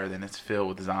that water, then it's filled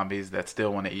with zombies that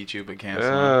still want to eat you but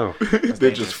can't swim.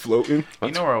 They're just floating.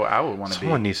 You know where I would want to be?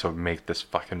 Someone needs to make this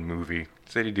fucking movie.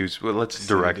 City Dudes, well, let's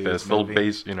direct this. They'll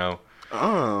base,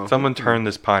 someone turn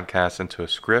this podcast into a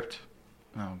script.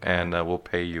 Oh, and we'll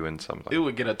pay you in something. It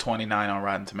would get a 29 on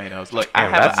Rotten Tomatoes. Look,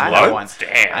 Damn, I have one.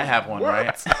 Damn. I have one,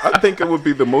 right? I think it would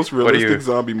be the most realistic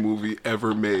zombie movie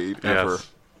ever made, ever.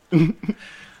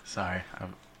 Sorry,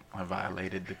 I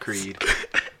violated the creed.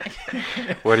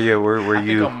 Where are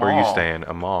you staying?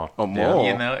 A mall. A mall.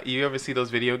 You know, you ever see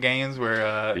those video games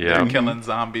where they're killing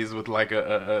zombies with like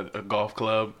a golf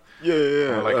club? Yeah.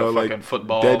 Or like a fucking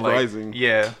football. Dead Rising.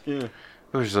 Yeah. It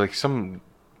was like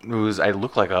I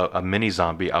looked like a mini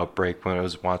zombie outbreak when I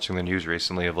was watching the news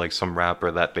recently of like some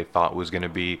rapper that they thought was going to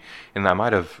be, and I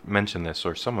might have mentioned this,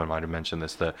 or someone might have mentioned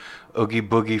this, the Oogie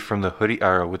Boogie from the hoodie,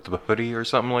 or with the hoodie or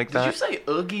something like that. Did you say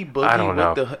Oogie Boogie? I don't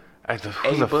know.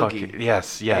 Who the fuck?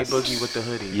 Yes. A Boogie with the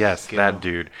hoodie. Yes, that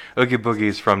dude. Oogie Boogie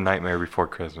is from Nightmare Before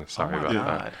Christmas. Sorry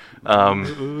about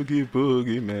that. Oogie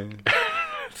Boogie, man.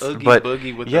 Oogie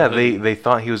Boogie with the hoodie. They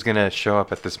thought he was gonna show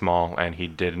up at this mall and he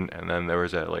didn't, and then there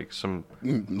was some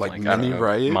mini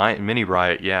riot. Mini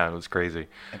riot, yeah, it was crazy.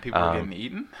 And people were getting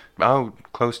eaten. Oh,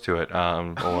 close to it,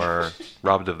 or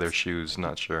robbed of their shoes.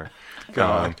 Not sure.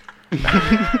 God.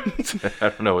 I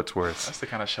don't know what's worse. That's the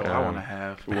kind of show I want to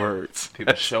have. Words.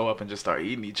 People show up and just start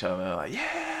eating each other. Like,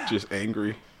 just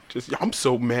angry. I'm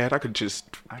so mad. I could just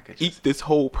eat this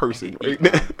whole person right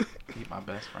now. now. Eat my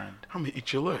best friend. I'm gonna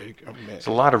eat your leg. I'm mad. There's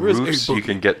a lot of roofs you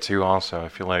can get to. Also, I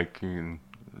feel like you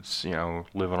can,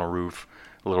 live on a roof.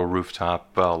 A little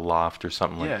rooftop loft or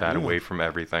something like that, away from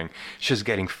everything. It's just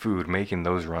getting food, making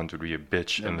those runs would be a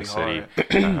bitch in the city.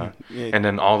 And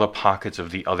then all the pockets of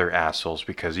the other assholes,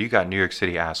 because you got New York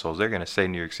City assholes. They're going to say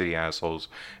New York City assholes,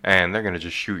 and they're going to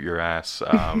just shoot your ass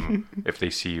if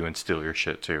they see you and steal your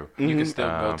shit too. You can still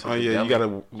go to you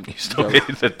gotta.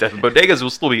 The bodegas will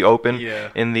still be open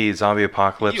in the zombie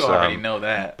apocalypse. You already know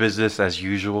that. Business as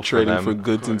usual. Trading for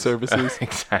goods and services.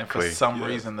 Exactly. And for some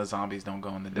reason, the zombies don't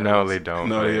go in the deserts. No, they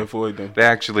don't. No, they avoid them. They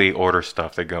actually order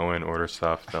stuff. They go in, order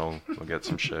stuff. They'll get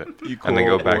some shit, and they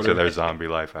go back to their zombie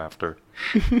life after.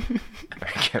 I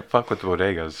can't fuck with the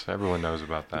bodegas. Everyone knows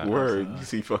about that. Word. You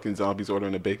see fucking zombies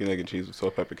ordering a bacon, egg, and cheese with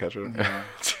salt, pepper, ketchup.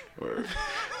 Word.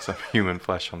 Some human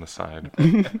flesh on the side.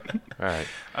 All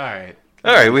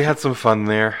right. We had some fun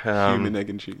there. Human egg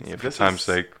and cheese. Yeah, for time's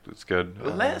sake, it's good.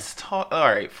 Let's talk. All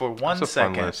right, for 1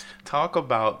 second, talk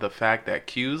about the fact that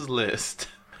Q's list.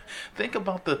 Think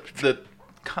about the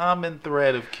common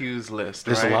thread of Q's list.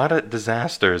 There's a lot of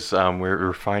disasters.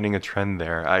 We're finding a trend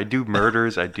there. I do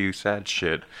murders. I do sad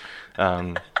shit.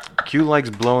 Q likes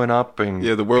blowing up and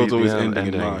the world's always ending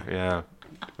in mine. Yeah.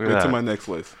 Wait to my next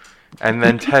list. And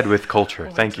then Ted with culture.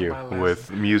 Thank you.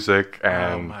 With music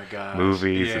and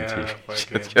movies and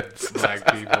TV.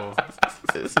 Black people.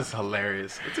 This is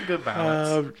hilarious. It's a good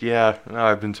balance.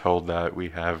 I've been told that we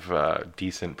have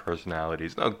decent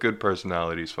personalities. No, good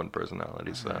personalities, fun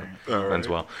personalities. As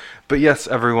well. But yes,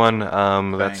 everyone,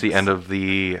 that's the end of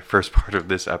the first part of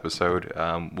this episode.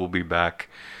 We'll be back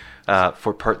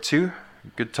for part 2.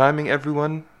 Good timing,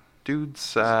 everyone. Dudes.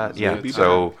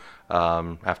 So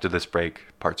after this break,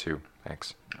 part 2.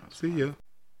 Thanks. See ya.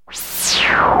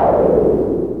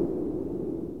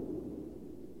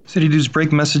 City Dudes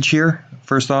break message here.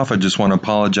 First off, I just want to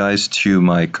apologize to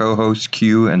my co-hosts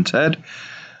Q and Ted.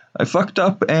 I fucked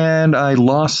up and I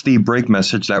lost the break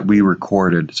message that we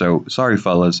recorded. So sorry,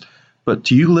 fellas. But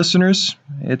to you listeners,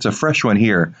 it's a fresh one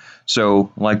here.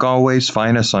 So like always,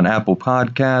 find us on Apple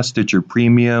Podcasts, Stitcher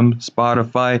Premium,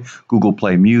 Spotify, Google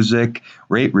Play Music.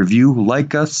 Rate, review,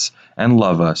 like us, and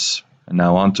love us. And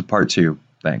now on to part 2.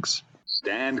 Thanks.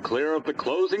 Stand clear of the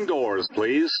closing doors,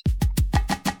 please.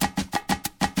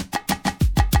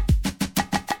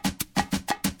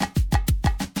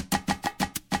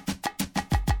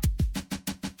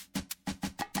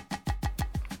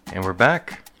 And we're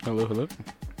back. Hello.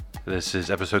 This is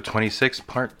episode 26,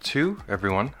 part 2,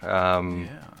 everyone.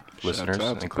 Listeners Shout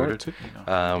out to included. part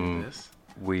two.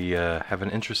 We have an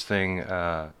interesting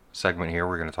segment here.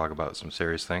 We're going to talk about some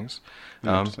serious things.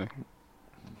 Interesting.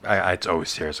 It's always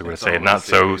serious. I'm going to It's say it always not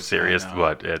so serious, I serious, know.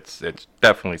 but it's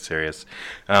definitely serious.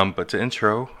 But to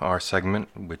intro our segment,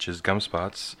 which is Gum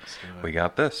Spots, we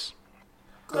got this.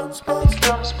 Gum spots. Lead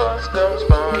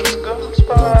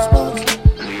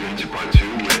into part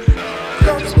 2 with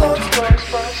Gum spots.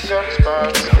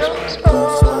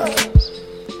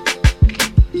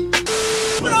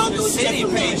 But don't do shit for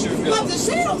me. But the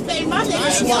city don't pay my nigga.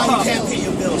 That's why you can't pay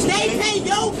your bills. They pay your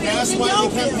bills That's and why your you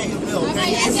can't pay your bills. bills.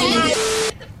 Okay, that's it.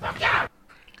 Fuck out.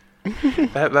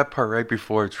 That part right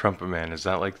before Trumpet Man, is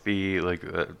that like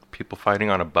the people fighting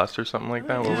on a bus or something like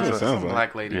that? What Yeah, was it that? sounds Some like-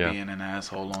 black lady Yeah. being an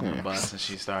asshole on the bus, and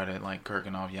she started like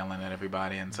kirking off, yelling at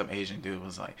everybody, and some Asian dude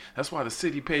was like, "That's why the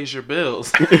city pays your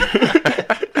bills."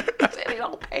 They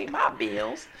don't pay my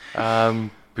bills.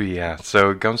 But yeah,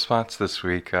 so Gum Spots this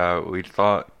week, we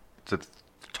thought to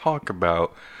talk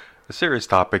about a serious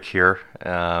topic here,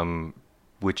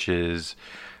 which is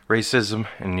racism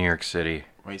in New York City.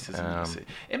 Racism in the city.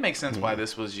 It makes sense why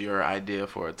this was your idea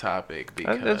for a topic,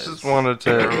 I because just wanted to.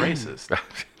 you're a racist.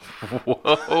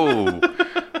 Whoa.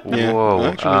 Yeah, Whoa.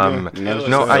 actually, yeah.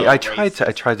 No, I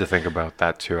Racist. tried to think about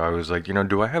that too. I was like,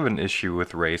 do I have an issue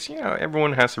with race?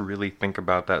 Everyone has to really think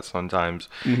about that sometimes.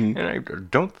 And I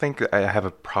don't think I have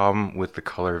a problem with the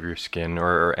color of your skin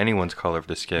or anyone's color of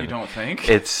the skin. You don't think?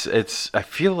 It's I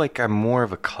feel like I'm more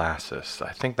of a classist.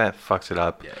 I think that fucks it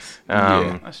up. Yes.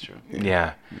 Yeah. That's true.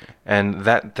 Yeah. And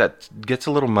that gets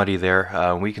a little muddy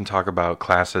there. We can talk about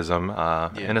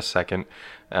classism in a second.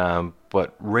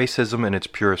 But racism in its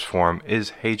purest form is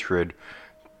hatred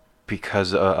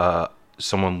because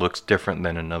someone looks different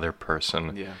than another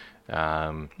person.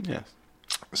 Yeah. Yes.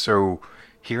 So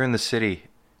here in the city,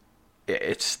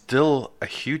 it's still a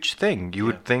huge thing. You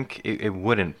would think it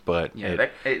wouldn't, but Yeah,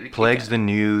 it plagues the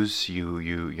news.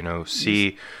 You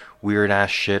see weird ass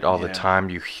shit all the Yeah. time.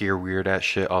 You hear weird ass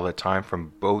shit all the time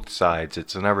from both sides.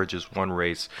 It's never just one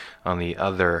race on the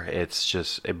other.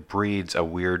 It breeds a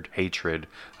weird hatred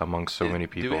among so many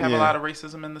people. Do we have Yeah. a lot of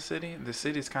racism in the city? The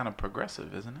city's kind of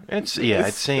progressive, isn't it?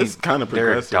 It's kind of they're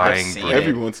progressive. dying I've seen breed. it.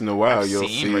 Every once in a while, I've you'll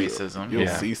seen see racism. You'll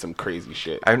Yeah. see some crazy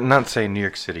shit. I'm not saying New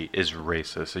York City is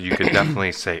racist. So you could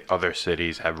definitely say other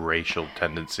cities have racial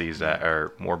tendencies that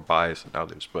are more biased than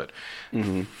others. But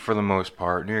for the most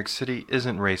part, New York City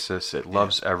isn't racist. It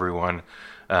loves everyone.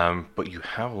 But you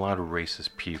have a lot of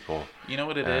racist people. You know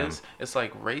what it is? It's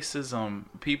like racism.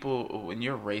 People, when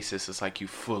you're racist, it's like you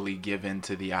fully give in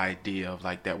to the idea of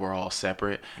like that we're all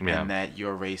separate Yeah. and that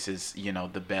your race is,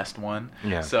 the best one.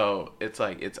 Yeah. So it's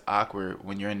like it's awkward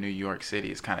when you're in New York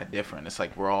City. It's kind of different. It's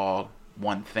like we're all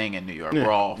one thing in New York. Yeah,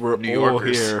 We're all New all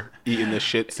Yorkers. here eating the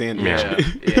shit sandwich. Yeah.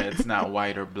 Yeah, it's not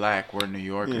white or black. We're New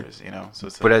Yorkers, So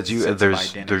it's But a as sense of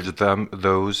there's identity.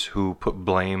 those who put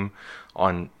blame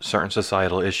on certain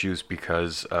societal issues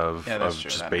because of Yeah, that's true.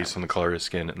 just That based on the happens. color of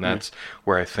skin, and that's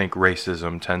where I think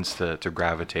racism tends to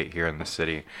gravitate here in the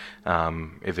city.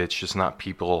 If it's just not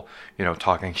people,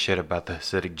 talking shit about the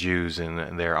Hasidic Jews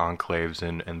and their enclaves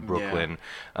in Brooklyn,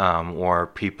 or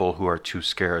people who are too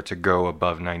scared to go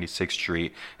above 96th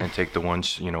Street and take the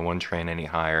one train any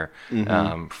higher,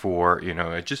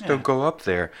 just don't go up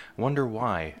there. Wonder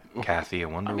why, Kathy? I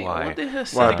wonder why. What the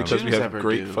Hasidic Why? Because Jews we have ever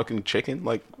great do? fucking chicken.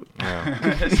 Like,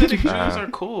 Hasidic Jews are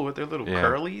cool with their little yeah.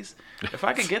 curlies. If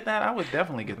I could get that, I would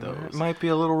definitely get It those. might be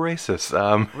a little racist.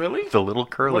 Really? The little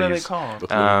curlies. What are they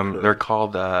called? They're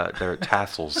called they're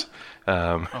tassels.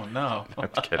 Oh no! I'm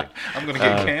kidding. I'm gonna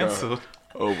get canceled.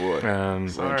 oh boy.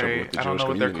 Sorry, I don't know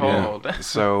what they're Yeah. called.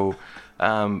 So,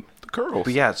 Curls.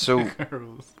 but yeah. So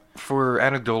Girls. for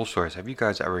anecdotal stories, have you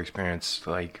guys ever experienced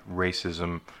like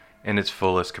racism in its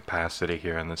fullest capacity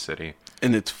here in the city?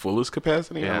 In its fullest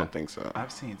capacity? I Yeah. don't think so.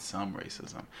 I've seen some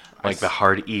racism. Like the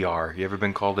hard ER. You ever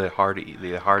been called the hard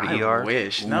I ER?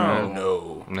 wish. No.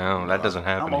 No. No, that doesn't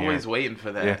happen I'm always here. waiting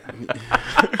for that.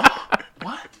 Yeah.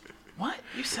 What? What?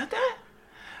 You said that?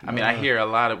 I mean, I hear a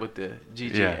lot of with the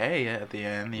GGA at the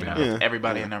end. Yeah.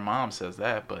 Everybody and their mom says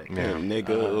that, but Yeah,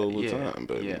 nigga all the yeah, time,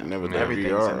 but yeah. never the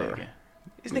Everything's a VR. nigga.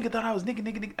 This nigga thought I was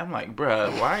nigga. I'm like,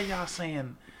 bruh, why are y'all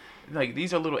saying like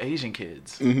these are little Asian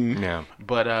kids? Yeah.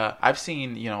 But I've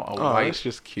seen a Oh, white, that's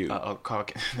just cute. a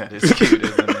that is cute,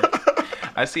 isn't it?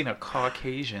 I've seen a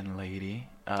Caucasian lady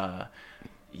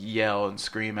yell and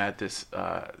scream at this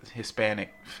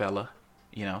Hispanic fella,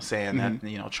 you know, saying that,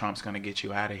 you know, Trump's going to get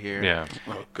you out of here. Yeah.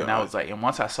 Oh, God. And I was like, and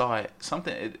once I saw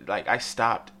it, like I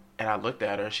stopped and I looked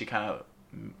at her. She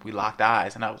we locked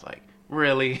eyes, and I was like,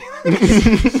 really?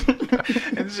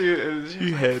 And she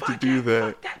You had to do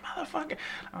that. Fuck that motherfucker.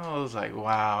 I was like,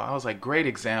 wow. I was like, great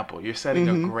example. You're setting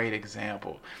a great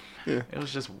example. Yeah. It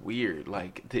was just weird.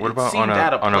 Like, What about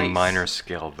on a minor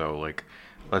scale though? Like,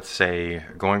 let's say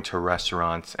going to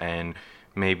restaurants and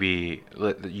maybe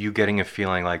you getting a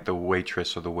feeling like the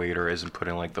waitress or the waiter isn't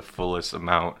putting like the fullest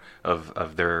amount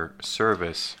of their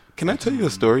service. Can I tell you a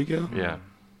story, Gil? Yeah.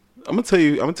 I'm gonna tell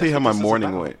you how my what this is morning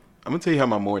about. went. I'm gonna tell you how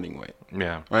my morning went.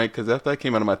 Yeah. Right? Because after I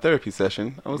came out of my therapy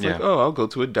session, I was like, Yeah. oh, I'll go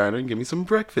to a diner and get me some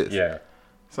breakfast. Yeah.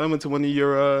 So I went to one of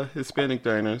your Hispanic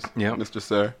diners, Yep. Mr.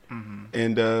 Sir,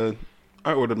 and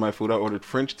I ordered my food. I ordered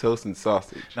French toast and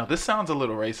sausage. Now, this sounds a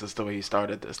little racist the way you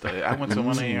started this. I went to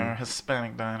one of your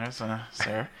Hispanic diners,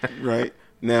 sir. Right?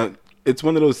 Now, it's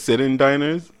one of those sit-in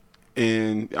diners,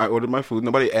 and I ordered my food.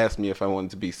 Nobody asked me if I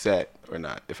wanted to be sat or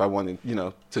not, if I wanted, you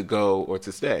know, to go or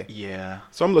to stay. Yeah.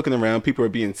 So I'm looking around. People are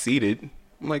being seated.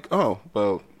 I'm like, oh,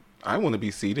 well, I want to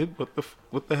be seated.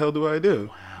 What the hell do I do?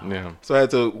 Yeah. So I had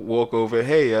to walk over.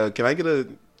 Hey, can I get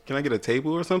a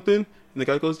table or something? And the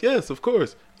guy goes, yes, of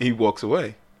course. And he walks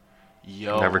away.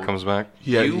 Yo. Never comes back.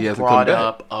 Yeah, he You hasn't brought come back.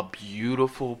 up a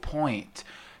beautiful point.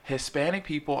 Hispanic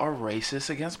people are racist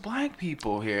against black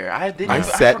people here. I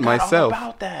sat forgot myself. all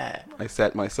about that. I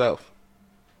sat myself.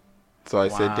 So I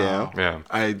sat down. Yeah.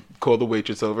 I called the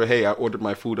waitress over. Hey, I ordered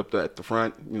my food up at the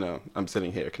front. You know, I'm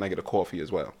sitting here. Can I get a coffee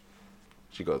as well?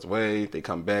 She goes away. They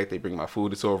come back. They bring my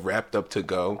food. It's all wrapped up to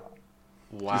go.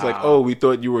 Wow. She's like, oh, we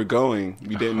thought you were going.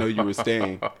 We didn't know you were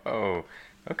staying. Oh.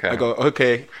 Okay. I go,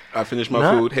 okay. I finished my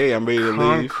Not food. Hey, I'm ready to leave.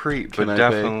 Concrete, Can but I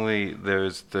definitely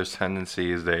there's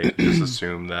tendencies they just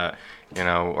assume that, you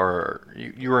know, or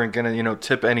you weren't gonna, you know,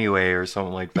 tip anyway or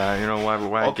something like that. You know,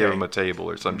 why Okay. give them a table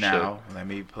or some Now, let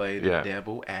me play the Yeah.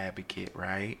 devil advocate,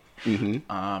 right? Mhm.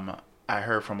 I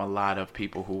heard from a lot of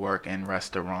people who work in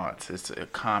restaurants. It's a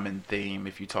common theme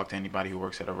if you talk to anybody who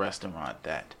works at a restaurant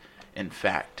that, in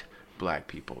fact, black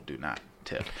people do not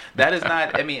tip. That is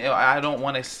not, I mean, I don't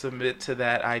want to submit to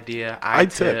that idea. I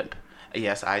tip.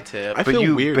 Yes, I tip. I But feel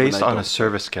you, weird when based I on a don't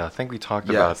service scale, I think we talked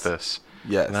about Yes. this.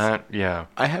 Yes. Yeah.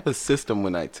 I have a system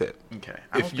when I tip. Okay.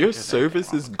 I don't If think your there's anything service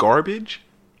wrong is garbage,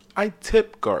 I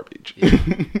tip garbage.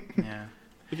 Yeah.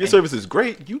 If your service is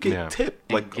great, you get Yeah. tipped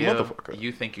And like a Gil, motherfucker.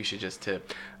 you think you should just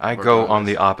tip? I go on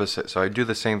the regardless. opposite. So I do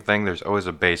the same thing. There's always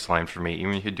a baseline for me.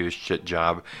 Even if you do a shit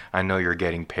job, I know you're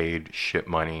getting paid shit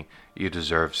money. You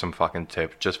deserve some fucking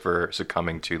tip just for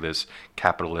succumbing to this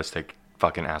capitalistic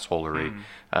fucking assholery.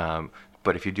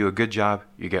 But if you do a good job,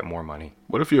 you get more money.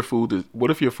 What if your food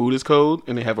is cold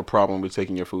and they have a problem with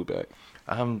taking your food back?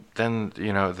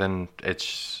 Then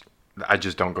it's I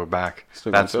just don't go back.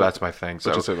 Still gonna tip. That's my thing. But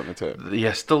So you're still gonna tip.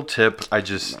 yeah, still tip. I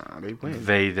just Nah, they win.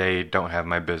 they don't have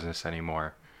my business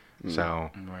anymore. So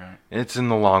Right. it's in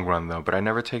the long run though, but I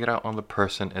never take it out on the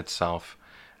person itself.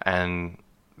 And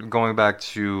going back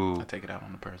to I take it out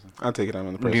on the person. I'll take it out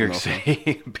on the person. New York also.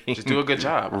 City being Just do a good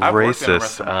job. I've worked in a racist,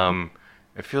 restaurant.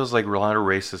 it feels like a lot of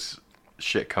racist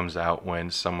shit comes out when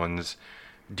someone's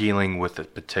dealing with a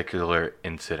particular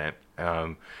incident.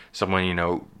 Someone, you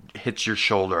know, hits your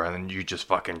shoulder and then you just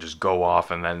fucking just go off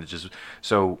and then just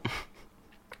so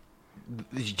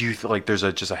do you feel like there's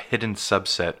just a hidden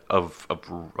subset of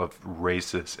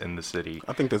racists in the city?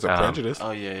 I think there's a prejudice.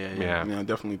 Oh yeah. Yeah. I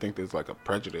definitely think there's like a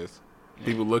prejudice.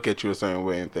 People look at you a certain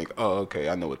way and think, "Oh, okay,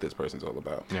 I know what this person's all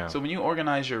about." Yeah. So when you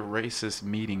organize your racist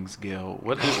meetings, Gil,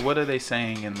 what are they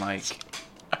saying in like?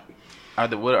 Are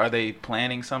they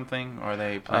planning something? Or are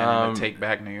they planning to take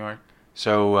back New York?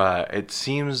 So it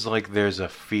seems like there's a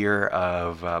fear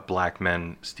of black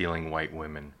men stealing white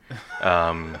women.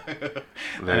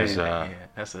 There's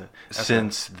that's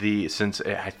since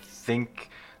I think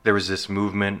there was this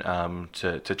movement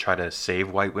to try to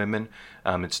save white women.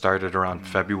 It started around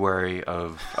February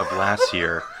of last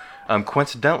year.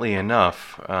 Coincidentally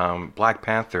enough, Black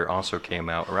Panther also came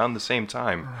out around the same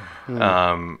time.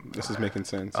 This is making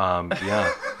sense.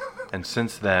 Yeah. And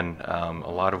since then, a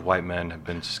lot of white men have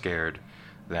been scared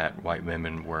that white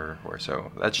women were so.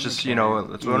 That's just, you know,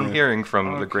 that's what I'm hearing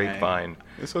from the grapevine.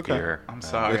 It's okay. Here. I'm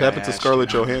sorry. It happened to I asked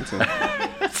Scarlett you. Johansson.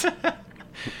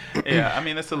 Yeah, I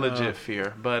mean it's a legit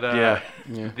fear, but Yeah.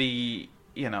 the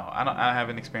I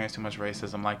haven't experienced too much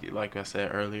racism like I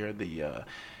said earlier.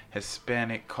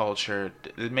 Hispanic culture,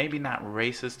 maybe not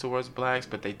racist towards blacks,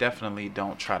 but they definitely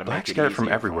don't try to Blacks make it get it from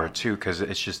easier everywhere for 'em. too, because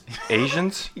it's just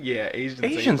Asians. Yeah, Asians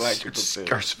hate Asians black people too.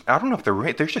 are, I don't know if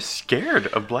they're just scared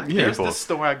of black There's people. this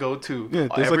store I go to. Yeah,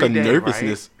 there's like every a day,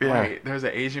 nervousness. Right? Yeah. Right. There's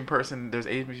an Asian person. There's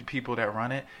Asian people that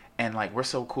run it, and like we're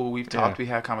so cool. We've talked, we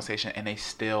had conversation, and they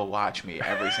still watch me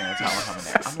every single time I come in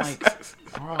there. I'm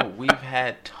like, bro, we've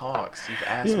had talks. You've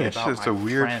asked me It's about just my a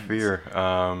weird friends.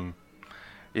 fear.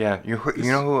 Yeah, you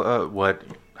know what?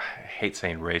 I hate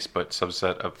saying race, but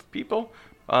subset of people.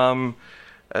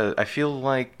 I feel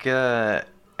like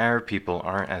Arab people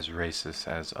aren't as racist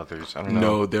as others. I don't know.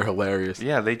 No, they're hilarious.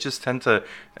 Yeah, they just tend to.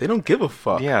 They don't give a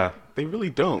fuck. Yeah. They really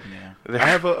don't. Yeah. I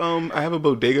have a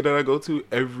bodega that I go to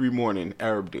every morning.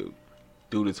 Arab dude.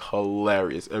 Dude is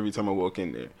hilarious every time I walk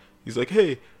in there. He's like,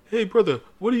 hey brother,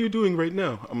 what are you doing right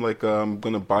now? I'm like, I'm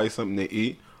gonna buy something to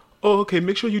eat. Oh, okay,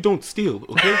 make sure you don't steal,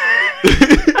 okay?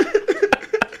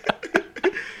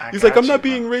 He's like, I'm not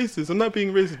being racist. I'm not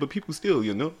being racist, but people steal,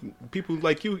 you know? People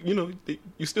like you know,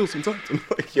 you steal sometimes. I'm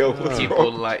like, yo, what's People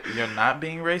wrong? like, you're not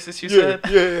being racist, you Yeah,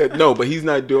 said? yeah. No, but he's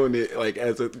not doing it like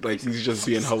as a like he's just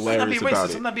being hilarious about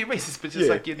it. I'm not being racist, but just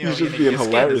like, you know, he's just your being skin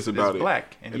hilarious is about it.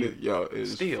 black, and you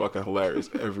it's steal. fucking hilarious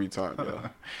every time. Yo.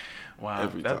 Wow,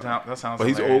 every that, time. that sounds But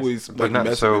he's hilarious. always But like not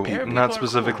messing so with people. Arab not people are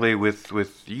specifically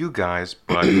with you guys,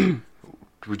 but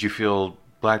would you feel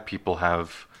black people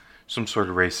have some sort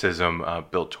of racism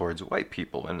built towards white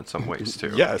people in some ways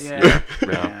too? Yes, Yeah. Yeah.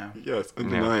 Yeah. yes,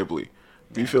 undeniably.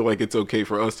 We feel like it's okay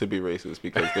for us to be racist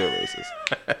because they're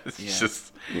racist. It's Yeah.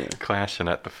 just Yeah. clashing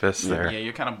at the fist there. Yeah,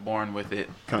 you're kind of born with it.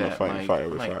 Kinda that, fighting like, fire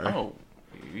with like, fire. Oh,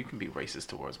 you can be racist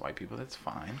towards white people. That's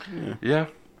fine. Yeah.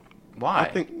 Why? I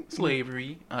think-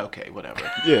 Slavery. Okay, whatever.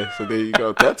 Yeah, so there you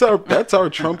go. That's our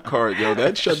trump card, yo.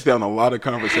 That shuts down a lot of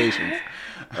conversations.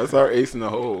 That's our ace in the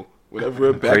hole. Whenever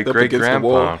we're backed up against the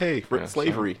wall, Great-great-grandpa. hey, Yeah,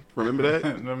 slavery. Remember that?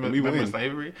 remember we win.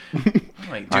 slavery?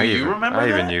 Like, do you remember I that?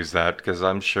 even use that because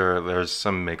I'm sure there's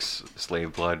some mixed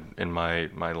slave blood in my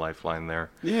lifeline there.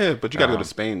 Yeah, but you gotta go to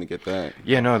Spain to get that.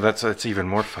 Yeah, no, that's even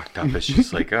more fucked up. It's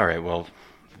just like, all right, well,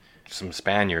 some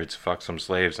Spaniards fucked some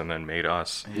slaves and then made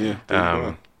us. Yeah.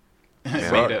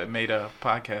 there you go. made a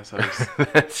podcast host.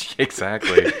 That's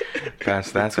exactly.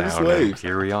 Pass that Two down. slaves.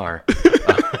 Here we are.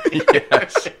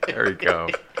 Yes, there we go.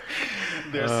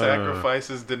 Their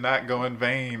sacrifices did not go in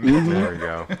vain. There we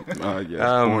go.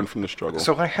 Yes, born from the struggle.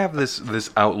 So I have this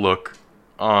outlook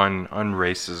on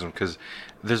racism because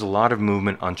there's a lot of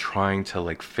movement on trying to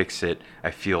like fix it.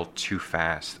 I feel too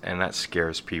fast, and that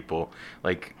scares people.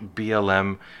 Like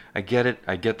BLM, I get it.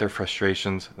 I get their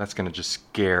frustrations. That's gonna just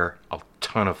scare a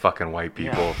ton of fucking white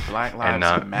people. Yeah, Black Lives and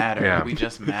not- Matter. Yeah. We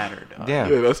just mattered. Yeah.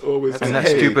 yeah, that's always And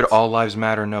that's hey, stupid. All lives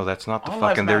matter. No, that's not the All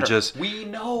lives fucking. They're matter. just. We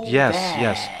know Yes, that.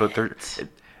 yes, but they're.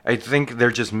 I think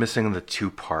they're just missing the two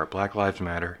part. Black Lives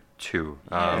Matter too.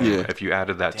 Yeah. If you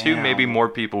added that too, maybe Damn. more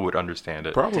people would understand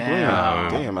it. Probably. Damn.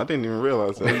 Damn, I didn't even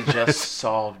realize We that. just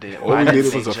solved it. All Why we didn't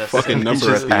needed they was a just fucking say number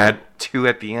two? at the end. Add two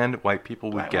at the end, white people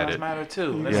would Black get Lives it. Matter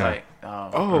too. It's Yeah. like,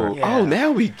 Oh,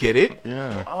 now we get it.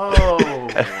 Yeah. Oh,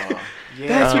 yeah,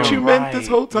 That's what you you're meant this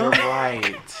whole time? You're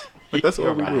right. Like, that's all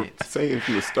You're we were right. saying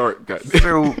from the start. God.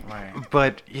 So, Right.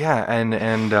 but yeah, and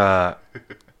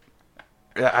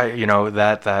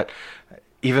that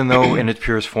even though in its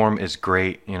purest form is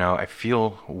great, I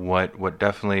feel what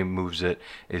definitely moves it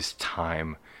is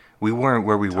time. We weren't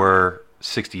where we were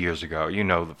 60 years ago.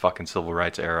 The fucking civil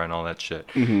rights era and all that shit.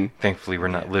 Mm-hmm. Thankfully, we're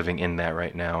not living in that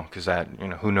right now because that,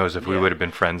 who knows if we Yeah. would have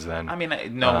been friends then. I mean,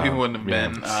 no, we wouldn't have yeah.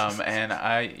 been. And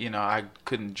I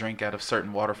couldn't drink out of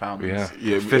certain water fountains.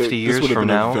 Yeah. Yeah, 50 this years would have from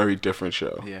been now. a very different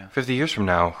show. Yeah. 50 years from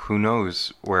now, who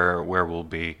knows where we'll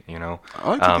be, I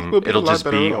like to think we'll be a it'll lot just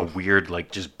better be off. a weird,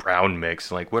 like, just brown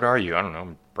mix. Like, what are you? I don't know.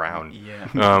 I'm brown. Yeah.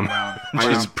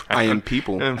 I am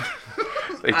people.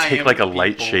 They I take am like a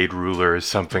light people. shade ruler or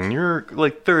something. You're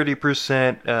like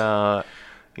 30%,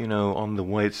 on the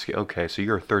white scale. Okay, so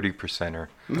you're a 30%er.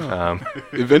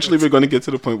 Eventually, we're going to get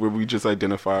to the point where we just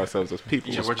identify ourselves as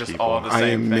people. Yeah, we're just people. all the I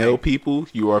same am thing. male people.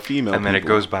 You are female. And then it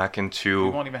people. goes back We into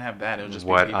won't even have that. It'll just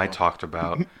what be I people. talked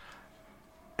about.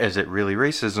 Is it really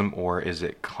racism or is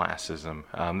it classism?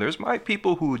 There's my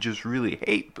people who just really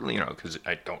hate, because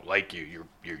I don't like you.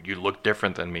 You look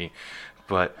different than me.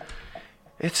 But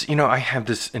it's, I have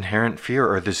this inherent fear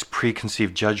or this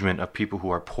preconceived judgment of people who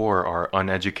are poor or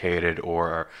uneducated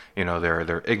or,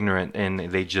 they're ignorant and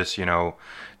they just,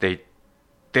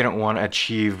 they don't want to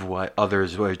achieve what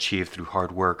others would achieve through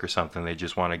hard work or something. They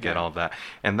just want to get all that.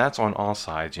 And that's on all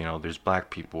sides. You know, there's black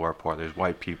people who are poor. There's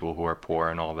white people who are poor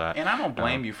and all that. And I don't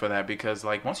blame you for that because,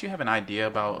 like, once you have an idea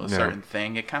about a certain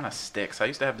thing, it kind of sticks. I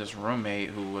used to have this roommate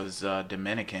who was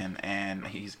Dominican, and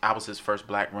I was his first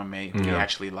black roommate who he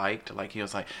actually liked. Like, he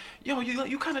was like, yo,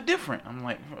 you kind of different. I'm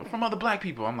like, from other black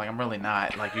people. I'm like, I'm really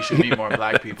not. Like, you should meet more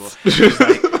black people.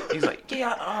 He's like,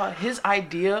 yeah, his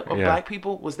idea of black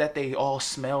people was that they all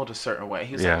smelled a certain way.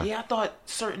 He was like, yeah, I thought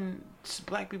certain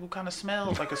black people kind of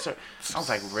smelled like a certain. I was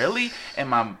like, really? And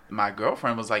my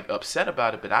girlfriend was like upset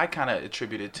about it, but I kind of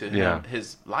attributed to him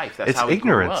his life. That's how he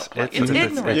grew up. Like, it's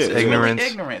ignorance. It's ignorance.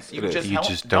 Really ignorance. You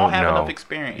just don't have know. enough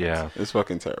experience. Yeah, it's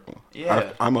fucking terrible.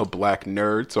 Yeah, I'm a black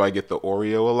nerd, so I get the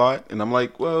Oreo a lot, and I'm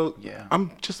like, well,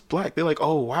 I'm just black. They're like,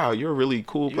 oh wow, you're a really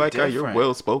cool black guy. You're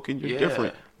well spoken. You're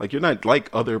different. Like, you're not like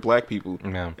other black people.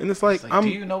 Yeah. And it's like, do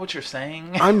you know what you're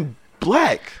saying? I'm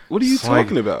black. What are you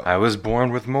talking about? I was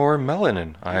born with more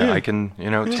melanin. I can,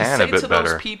 tan a bit to better.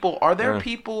 Those people, are there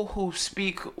people who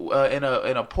speak in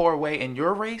a poor way in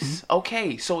your race?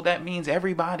 Okay, so that means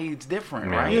everybody's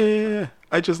different, right? Yeah.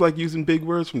 I just like using big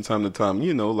words from time to time.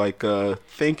 Like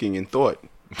thinking and thought.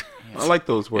 I like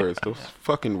those words. Those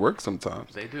fucking work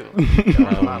sometimes. They do.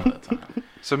 A lot of the time.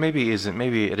 So maybe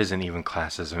it isn't even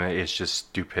classism. It's just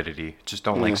stupidity. Just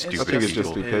don't like stupid I think it's just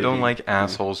people. stupidity. Don't like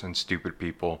assholes and stupid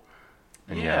people.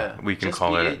 And we can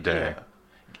call it a day.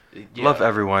 Love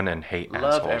everyone and hate assholes.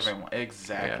 Love everyone.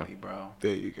 Exactly, bro.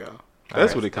 There you go.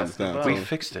 That's what it comes down to. We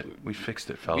fixed it. We fixed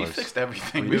it, fellas. We fixed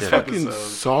everything. We fucking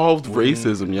solved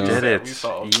racism, y'all. Did it. We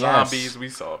solved zombies. We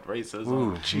solved racism.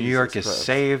 Ooh, New York is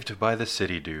saved by the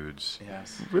city dudes.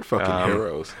 Yes. We're fucking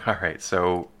heroes. All right,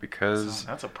 so because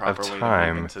that's a proper of way time,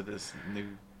 to move into this new.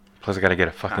 Plus, I got to get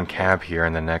a fucking cab here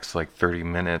in the next 30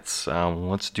 minutes.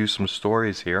 Let's do some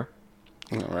stories here.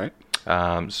 All right.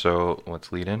 So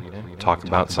let's lead in. Talk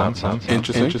about some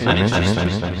interesting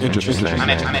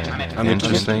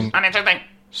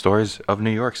stories of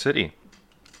New York City.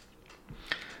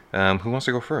 Who wants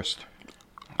to go first?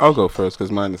 I'll go first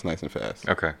because mine is nice and fast.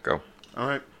 Okay, go. All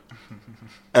right.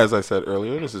 As I said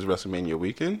earlier, this is WrestleMania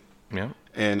weekend. Yeah.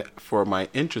 And for my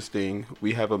interesting,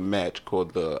 we have a match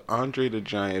called the Andre the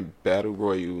Giant Battle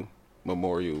Royal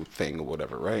Memorial thing or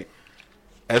whatever, right?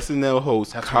 SNL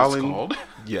host Colin. What it's called?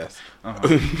 Yes.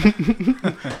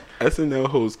 SNL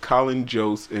host Colin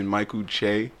Jost and Michael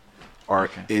Che are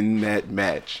in that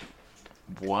match.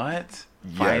 What?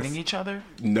 Fighting each other?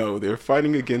 No, they're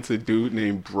fighting against a dude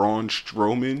named Braun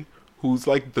Strowman, who's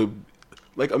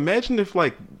imagine if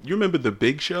you remember The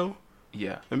Big Show?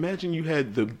 Yeah. Imagine you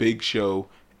had The Big Show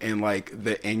and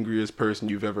the angriest person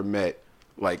you've ever met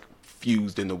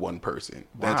fused into one person.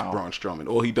 That's Braun Strowman.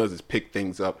 All he does is pick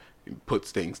things up and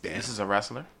puts things down. This is a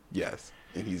wrestler? Yes.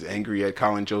 And he's angry at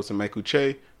Colin Jost and Michael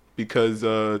Che because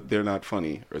they're not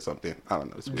funny or something. I don't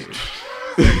know. It's weird.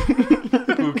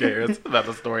 Who cares about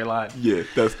the storyline? Yeah,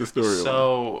 that's the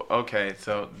storyline.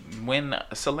 So when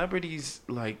celebrities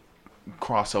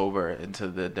cross over into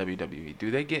the WWE,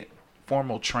 do they get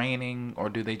formal training or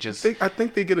do they just? I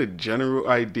think they get a general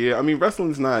idea. I mean,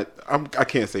 wrestling's not. I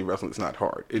can't say wrestling's not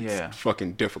hard. It's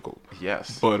fucking difficult.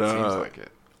 Yes, but it seems like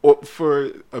it. Or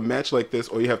for a match like this,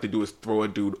 all you have to do is throw a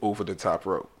dude over the top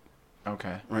rope.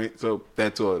 Okay. Right? So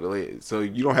that's all it is. So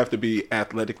you don't have to be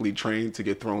athletically trained to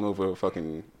get thrown over a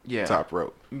fucking top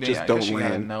rope. Just don't you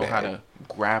land. You gotta know how to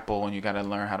grapple and you gotta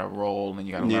learn how to roll and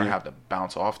you gotta learn how to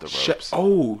bounce off the ropes.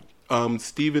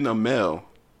 Stephen Amell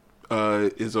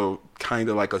is a kind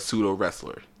of like a pseudo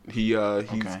wrestler.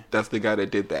 That's the guy that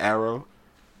did the Arrow.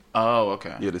 Oh,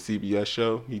 okay. Yeah, the CBS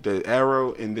show. He did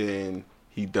Arrow and then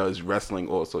he does wrestling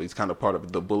also. He's kind of part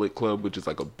of the Bullet Club, which is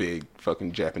a big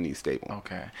fucking Japanese stable.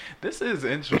 Okay. This is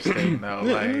interesting, though.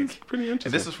 It's pretty interesting.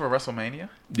 And this is for WrestleMania?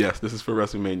 Yes, this is for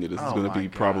WrestleMania. This is going to be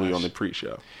probably on the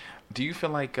pre-show. Do you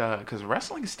feel like, because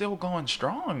wrestling is still going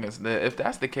strong, if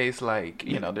that's the case,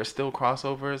 there's still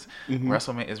crossovers, is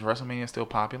WrestleMania still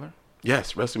popular?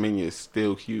 Yes, WrestleMania is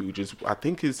still huge. I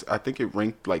think it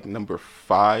ranked number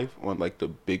 5 on the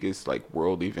biggest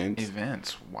world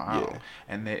events. Wow. Yeah.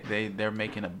 And they're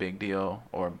making a big deal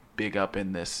or big up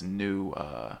in this new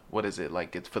what is it?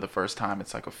 It's for the first time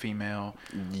it's a female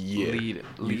lead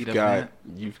event.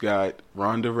 You've got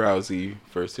Ronda Rousey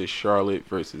versus Charlotte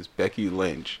versus Becky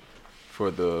Lynch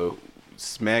for the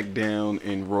SmackDown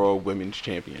and Raw Women's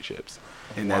Championships.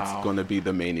 And that's going to be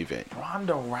the main event.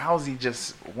 Ronda Rousey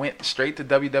just went straight to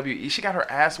WWE. She got her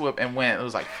ass whipped and went. It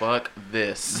was fuck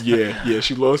this. Yeah.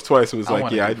 She lost twice. It was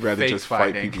I'd rather just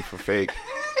fight people for fake.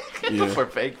 Yeah. For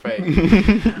fake. All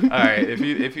right, if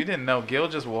you didn't know, Gil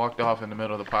just walked off in the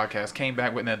middle of the podcast, came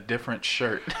back with a different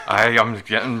shirt. I'm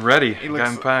getting ready. He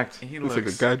Getting packed. He Looks looks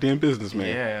like a goddamn businessman.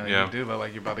 Yeah, Yeah. you do look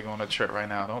like you're about to go on a trip right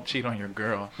now. Don't cheat on your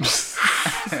girl.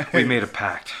 We made a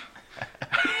pact.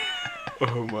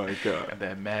 Oh my god. Got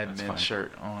that Mad Men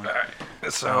shirt on.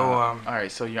 So, All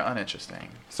right, so you're uninteresting.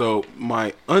 So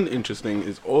my uninteresting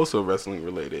is also wrestling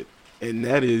related, and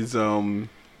that is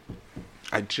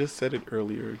I just said it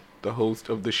earlier. The host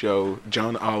of the show,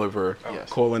 John Oliver, Yes.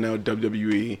 calling out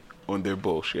WWE on their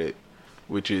bullshit,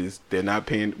 which is they're not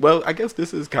paying. Well, I guess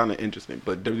this is kind of interesting,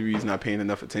 but WWE's not paying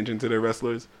enough attention to their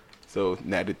wrestlers. So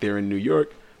now that they're in New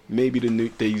York, maybe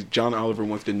John Oliver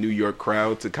wants the New York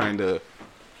crowd to kind of,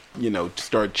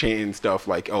 start chanting stuff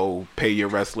like, "Oh, pay your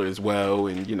wrestlers well,"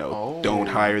 and don't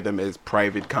hire them as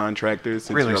private contractors.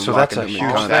 Since Really? you're So that's locking a them in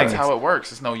huge Oh, contracts. that's how it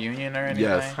works. It's no union or anything.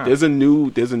 Yes, there's a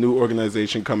new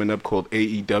organization coming up called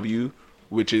AEW,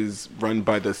 which is run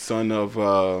by the son of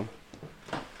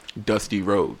Dusty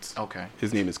Rhodes. Okay.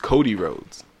 His name is Cody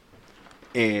Rhodes,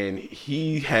 and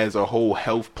he has a whole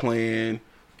health plan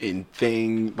and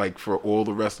thing like for all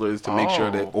the wrestlers to make sure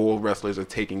that Oh. all wrestlers are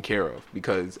taken care of,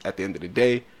 because at the end of the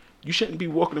day, you shouldn't be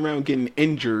walking around getting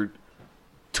injured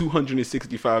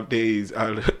 265 days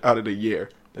out of the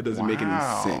year. That doesn't make any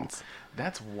Wow. sense.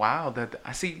 That's wild. That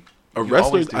I see. A you wrestler,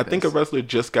 always do I think a this. wrestler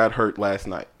just got hurt last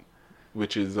night,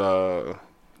 which is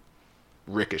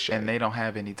Ricochet. And they don't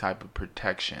have any type of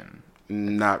protection.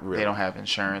 Not really. They don't have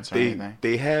insurance or They anything.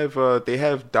 they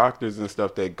have doctors and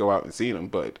stuff that go out and see them,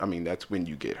 but I mean that's when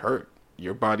you get hurt.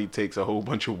 Your body takes a whole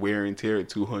bunch of wear and tear at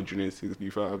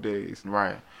 265 days.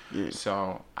 Right. Yeah.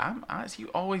 So I'm honest. You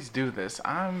always do this.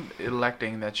 I'm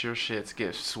electing that your shits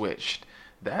get switched.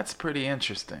 That's pretty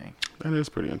interesting. That is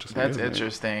pretty interesting. That's isn't it?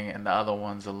 interesting, and the other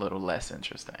one's a little less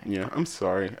interesting. Yeah, I'm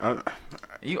sorry.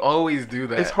 You always do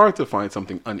that. It's hard to find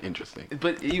something uninteresting.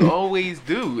 But you always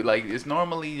do. Like, it's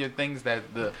normally your things that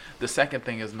the second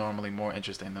thing is normally more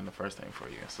interesting than the first thing for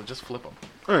you. So just flip them.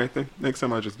 All right, then next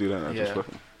time I just do that. I Yeah. just flip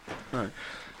 'em. All right.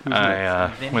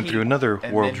 I Then went he- through another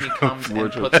and wardrobe. then he comes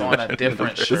and puts on a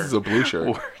different shirt. This is a blue shirt.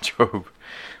 Wardrobe.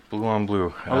 Blue on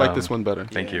blue. I like this one better.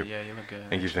 Thank you. Yeah, you look good.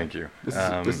 Thank you. This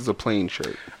is a plain shirt.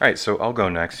 All right, so I'll go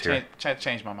next here.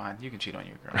 Change my mind. You can cheat on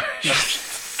your girl.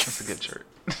 That's a good shirt.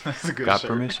 That's a good Got shirt.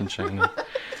 permission, Shane. All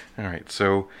right,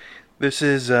 so this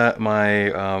is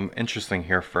my interesting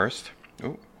here first.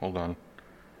 Oh, hold on.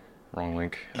 Wrong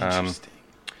link. Interesting.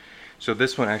 So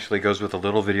this one actually goes with a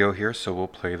little video here, so we'll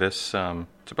play this.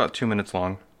 It's about 2 minutes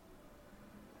long.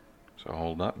 So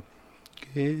hold up.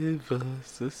 Give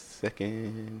us a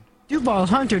second. Duval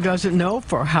Hunter doesn't know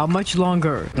for how much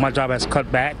longer. My job has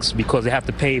cutbacks because they have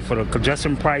to pay for the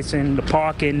congestion pricing, the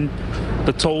parking,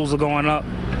 the tolls are going up.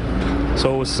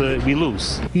 So it's we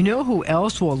lose. You know who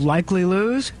else will likely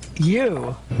lose?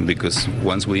 You. Because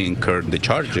once we incur the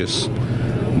charges,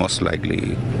 most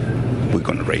likely we're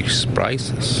going to raise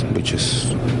prices, which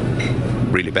is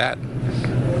really bad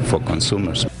for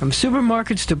consumers. From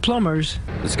supermarkets to plumbers.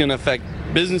 It's going to affect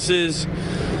businesses,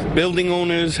 building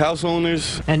owners, house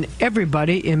owners, and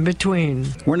everybody in between.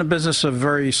 We're in a business of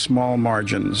very small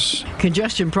margins.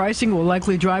 Congestion pricing will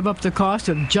likely drive up the cost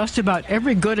of just about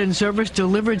every good and service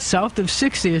delivered south of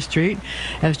 60th Street,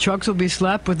 as trucks will be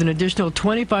slapped with an additional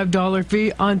 $25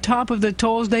 fee on top of the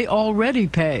tolls they already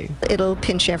pay. It'll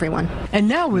pinch everyone. And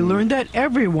now we learned that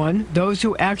everyone, those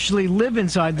who actually live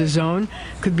inside the zone,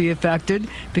 could be affected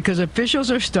because officials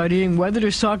are studying whether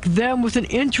to sock them with an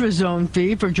intra-zone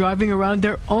fee for driving around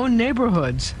their own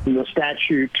neighborhoods. The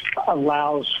statute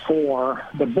allows for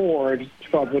the board to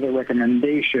come up with a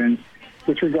recommendation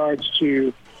with regards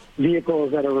to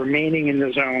vehicles that are remaining in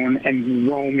the zone and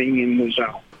roaming in the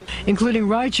zone, including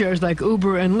rideshares like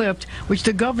Uber and Lyft, which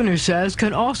the governor says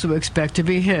can also expect to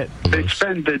be hit. They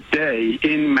spend the day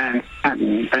in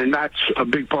Manhattan, and that's a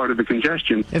big part of the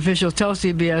congestion. Officials tell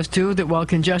CBS 2 that while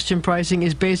congestion pricing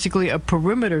is basically a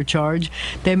perimeter charge,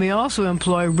 they may also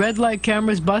employ red light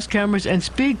cameras, bus cameras, and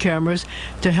speed cameras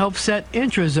to help set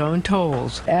intra-zone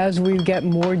tolls. As we get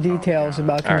more details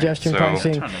about congestion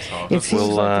pricing, it seems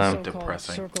like the so-called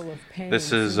circle of pain.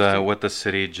 This is what the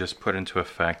city just put into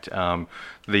effect.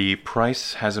 The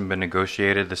price hasn't been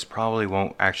negotiated. This probably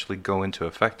won't actually go into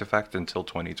effect until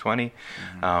 2020.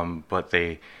 But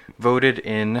they voted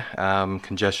in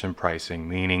congestion pricing,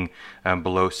 meaning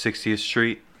below 60th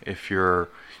Street, if you're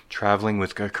traveling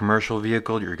with a commercial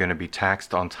vehicle, you're going to be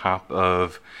taxed on top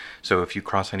of, so if you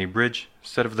cross any bridge,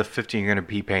 instead of the $50, you're going to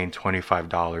be paying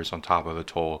 $25 on top of the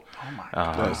toll. Oh my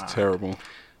God. That's terrible.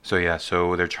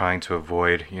 So they're trying to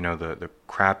avoid, the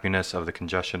crappiness of the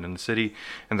congestion in the city,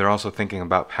 and they're also thinking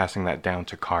about passing that down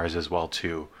to cars as well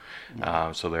too.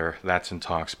 So that's in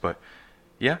talks. But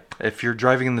yeah, if you're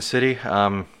driving in the city,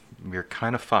 you're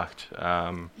kind of fucked.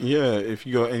 If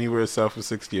you go anywhere south of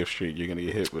 60th Street, you're gonna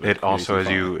get hit with it. It also,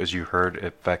 as you heard, it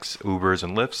affects Ubers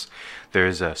and Lyfts.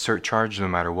 There's a surcharge no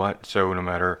matter what. So no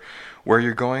matter where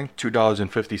you're going,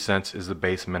 $2.50 is the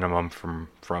base minimum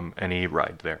from any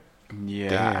ride there.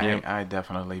 Yeah, I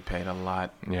definitely paid a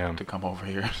lot to come over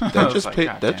here.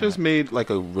 That just made like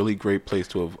a really great place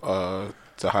to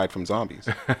hide from zombies.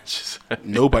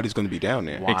 Nobody's going to be down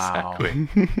there. Wow. Exactly.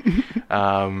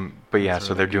 But yeah,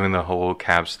 so they're doing the whole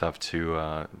cab stuff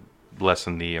to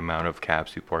lessen the amount of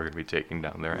cabs people are going to be taking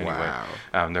down there anyway.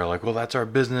 Wow. They're like, well, that's our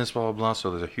business, blah, blah, blah.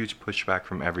 So there's a huge pushback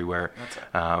from everywhere.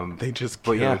 They just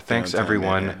But yeah, thanks downtown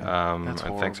everyone. That's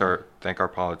And thank our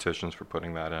politicians for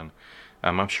putting that in.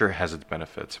 I'm sure it has its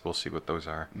benefits. We'll see what those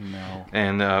are. No.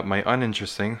 And my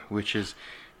uninteresting, which is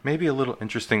maybe a little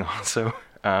interesting also.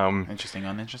 Interesting,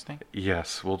 uninteresting?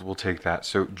 Yes, we'll take that.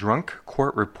 So, drunk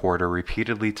court reporter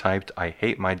repeatedly typed, "I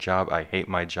hate my job, I hate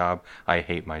my job, I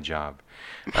hate my job."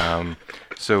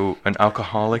 So, an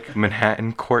alcoholic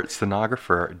Manhattan court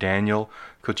stenographer, Daniel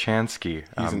Kochansky,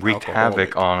 wreaked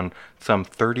havoc on some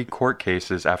 30 court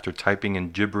cases after typing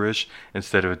in gibberish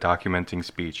instead of documenting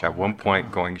speech. At one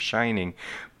point, going shining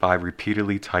by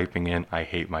repeatedly typing in, "I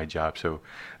hate my job." So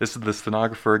this is the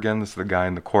stenographer again. This is the guy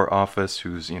in the court office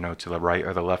who's, to the right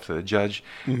or the left of the judge,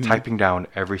 typing down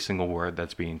every single word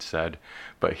that's being said.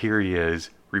 But here he is,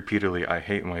 repeatedly, "I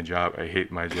hate my job, I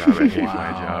hate my job, I hate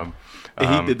my job."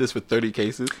 And he did this for 30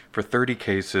 cases? For 30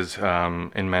 cases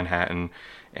in Manhattan.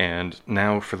 And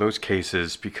now for those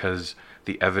cases, because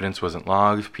the evidence wasn't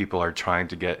logged, people are trying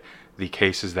to get the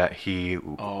cases that he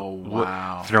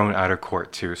thrown out of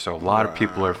court too. So a lot of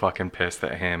people are fucking pissed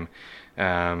at him.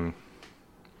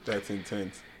 That's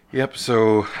intense. Yep.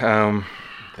 So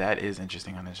that is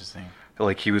interesting, uninteresting.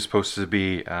 Like he was supposed to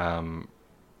be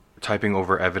typing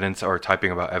over evidence or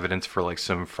typing about evidence for like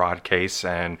some fraud case,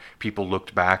 and people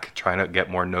looked back trying to get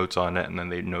more notes on it, and then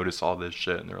they noticed all this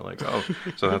shit, and they're like, oh,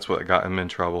 so that's what got him in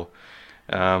trouble.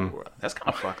 That's kind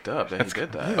of fucked up that he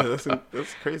did that. Yeah,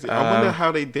 that's crazy. I wonder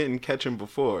how they didn't catch him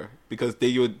before, because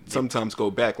they would sometimes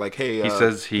go back like, hey, he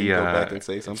says he go back and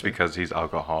say something. It's because he's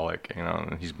alcoholic,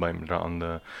 and he's blaming it on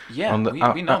the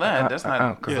we know that. That's not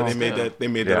alcohol. Yeah, they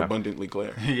made that abundantly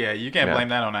clear. Yeah, you can't blame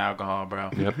that on alcohol, bro.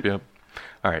 Yep.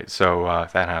 All right, so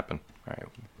that happened. All right,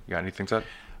 you got anything said?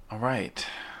 All right.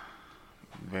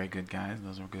 Very good, guys.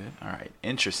 Those were good. All right.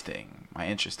 Interesting.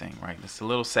 Right? It's a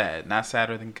little sad. Not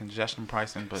sadder than congestion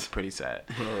pricing, but pretty sad.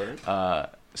 All right.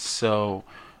 So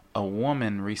a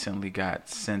woman recently got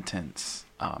sentenced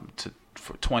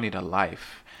for 20 to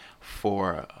life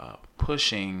for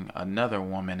pushing another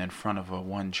woman in front of a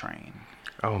 1 train.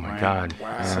 Oh my God!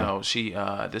 Wow. So she,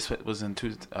 this was in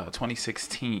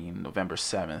 2016, November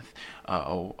 7th.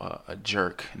 A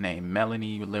jerk named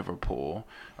Melanie Liverpool,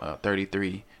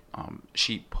 33.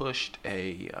 She pushed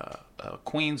a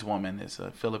Queens woman, it's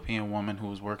a Philippine woman who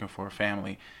was working for a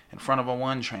family, in front of a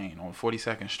 1 train on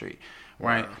 42nd Street,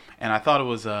 right? Wow. And I thought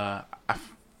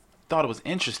it was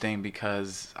interesting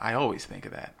because I always think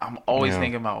of that. I'm always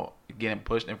thinking about getting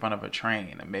pushed in front of a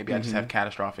train, and maybe I just have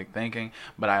catastrophic thinking,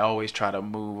 but I always try to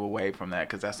move away from that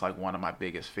because that's like one of my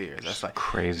biggest fears. That's like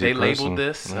crazy. They labeled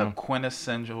this a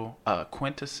quintessential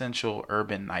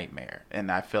urban nightmare,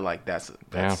 and I feel like that's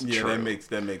true.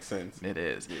 That makes sense. It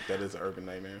is. Yeah, that is an urban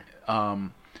nightmare.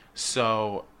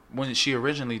 So when she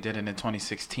originally did it in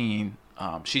 2016,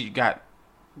 she got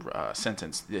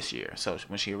sentenced this year. So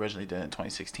when she originally did it in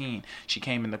 2016, she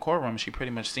came in the courtroom. She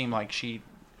pretty much seemed like she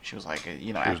was like,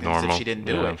 acting as if she didn't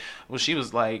do it. Well, she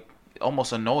was like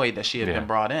almost annoyed that she had been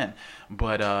brought in,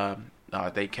 but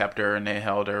they kept her and they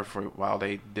held her while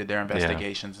they did their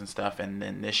investigations and stuff. And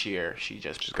then this year, she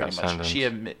just pretty much she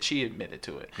admitted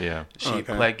to it. Yeah, she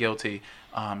pled guilty,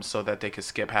 so that they could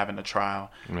skip having a trial.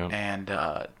 Yep. And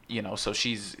so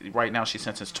she's right now she's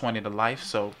sentenced 20 to life.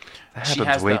 So that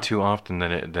happens way too often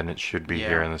than it should be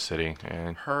here in the city.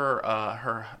 And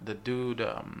the dude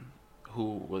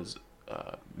who was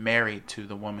married to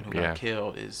the woman who got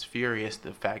killed is furious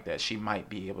the fact that she might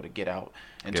be able to get out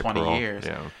in 20 parole. years.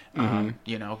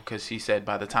 Because he said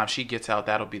by the time she gets out,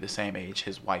 that'll be the same age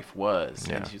his wife was.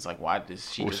 And she's like, why does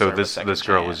she deserve a second this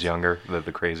girl chance? was younger,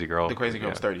 the crazy girl? The crazy girl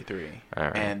was 33.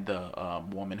 Right. And the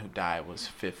woman who died was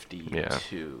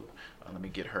 52. Let me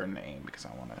get her name because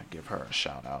I want to give her a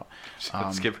shout out.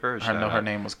 Let's give her a shout out. Her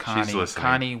name was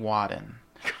Connie Wadden.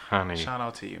 Connie. Shout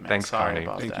out to you, man. Thanks, Sorry Connie.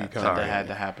 about Thank that. you, Connie. That had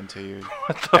to happen to you.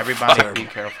 What the Everybody fuck? be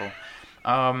careful.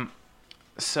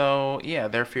 So yeah,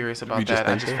 they're furious about You just that. I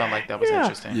thanked just her? felt like that was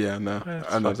interesting. Yeah, no,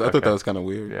 That's I know. I fucked thought that up. was kind of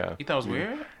weird. Yeah. You thought it was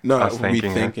weird? No, Us we thanking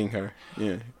her. thanking her.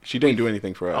 Yeah, she didn't do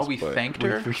anything for us. Oh, we but thanked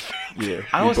her. Yeah,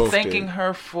 I we was both thanking did.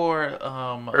 her for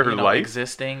Her life?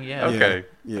 existing. Yeah. Okay.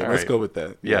 Yeah, All let's right. go with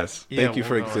that. Yes. Thank Yeah, you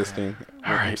for we'll go with existing.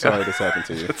 All I'm right. sorry this happened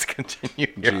to you. Let's continue.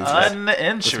 Here. Jesus.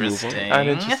 Uninteresting.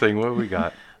 Uninteresting. What we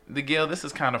got? The Gil, this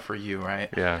is kind of for you, right?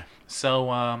 Yeah. So,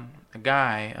 a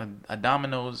guy, a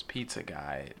Domino's pizza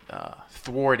guy,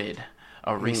 thwarted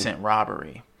a recent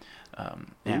robbery.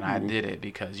 And I did it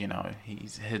because,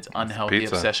 his unhealthy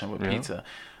pizza. obsession with Yeah. pizza.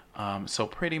 So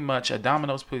pretty much a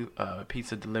Domino's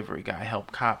pizza delivery guy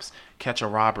helped cops catch a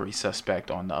robbery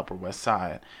suspect on the Upper West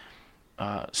Side.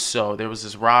 So there was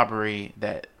this robbery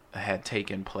that had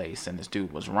taken place and this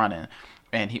dude was running.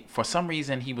 And he, for some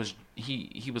reason, he was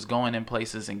going in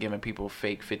places and giving people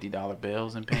fake $50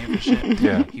 bills and paying for shit.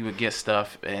 Yeah. He would get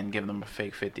stuff and give them a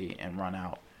fake 50 and run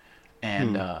out.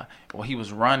 And he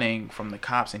was running from the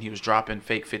cops and he was dropping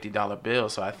fake $50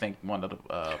 bills. So I think one of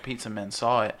the pizza men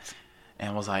saw it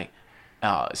and was like,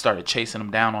 started chasing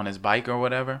him down on his bike or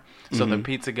whatever. So the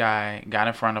pizza guy got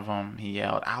in front of him. He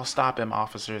yelled, "I'll stop him,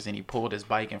 officers!" And he pulled his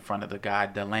bike in front of the guy,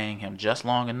 delaying him just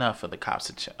long enough for the cops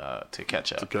to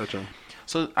catch up. To catch him.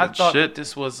 So I Good thought shit. that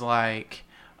this was like,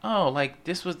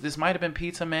 this might have been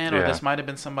Pizza Man, or Yeah. this might have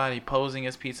been somebody posing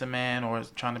as Pizza Man or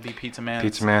trying to be Pizza Man.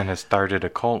 Pizza Man has started a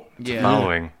cult Yeah.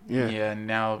 following. Yeah. Yeah, and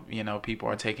now people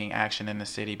are taking action in the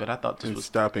city. But I thought this And was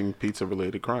stopping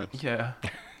pizza-related crimes. yeah.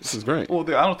 This is great. Well,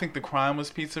 I don't think the crime was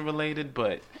pizza related,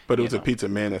 but But it was a pizza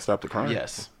man that stopped the crime.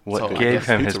 Yes. What So I gave guess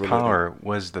him his pizza-related. power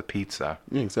was the pizza.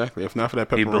 Yeah, exactly. If not for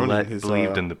that He pepperoni, his,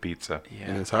 believed in the pizza. Yeah.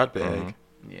 in his hot bag. Mhm.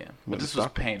 Yeah, but Wouldn't this was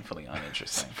stop it. painfully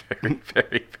uninteresting. Very,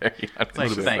 very, very It's like,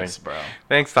 uninteresting. thanks, bro.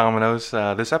 Thanks, Domino's.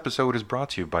 This episode is brought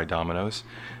to you by Domino's.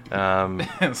 And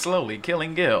slowly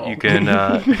killing Gil. You can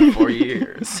for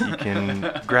years. you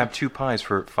can grab 2 pies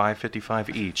for $5.55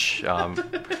 each.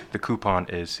 The coupon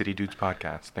is City Dudes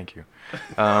Podcast. Thank you.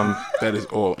 That is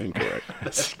all incorrect.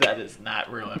 That is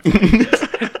not real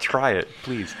information. Try it,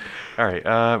 please. All right.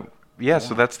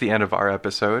 So that's the end of our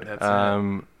episode. That's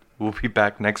it. We'll be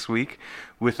back next week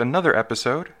with another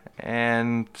episode.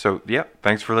 And so,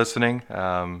 thanks for listening.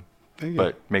 Thank you.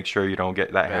 But make sure you don't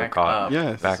get that hair Back caught. up.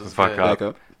 Yes. Back This the is fuck good. up. Back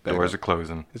up. Back Doors up. are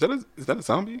closing. Is that a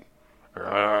zombie?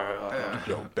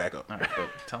 Yo, back up. All right, but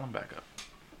tell him back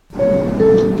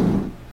up.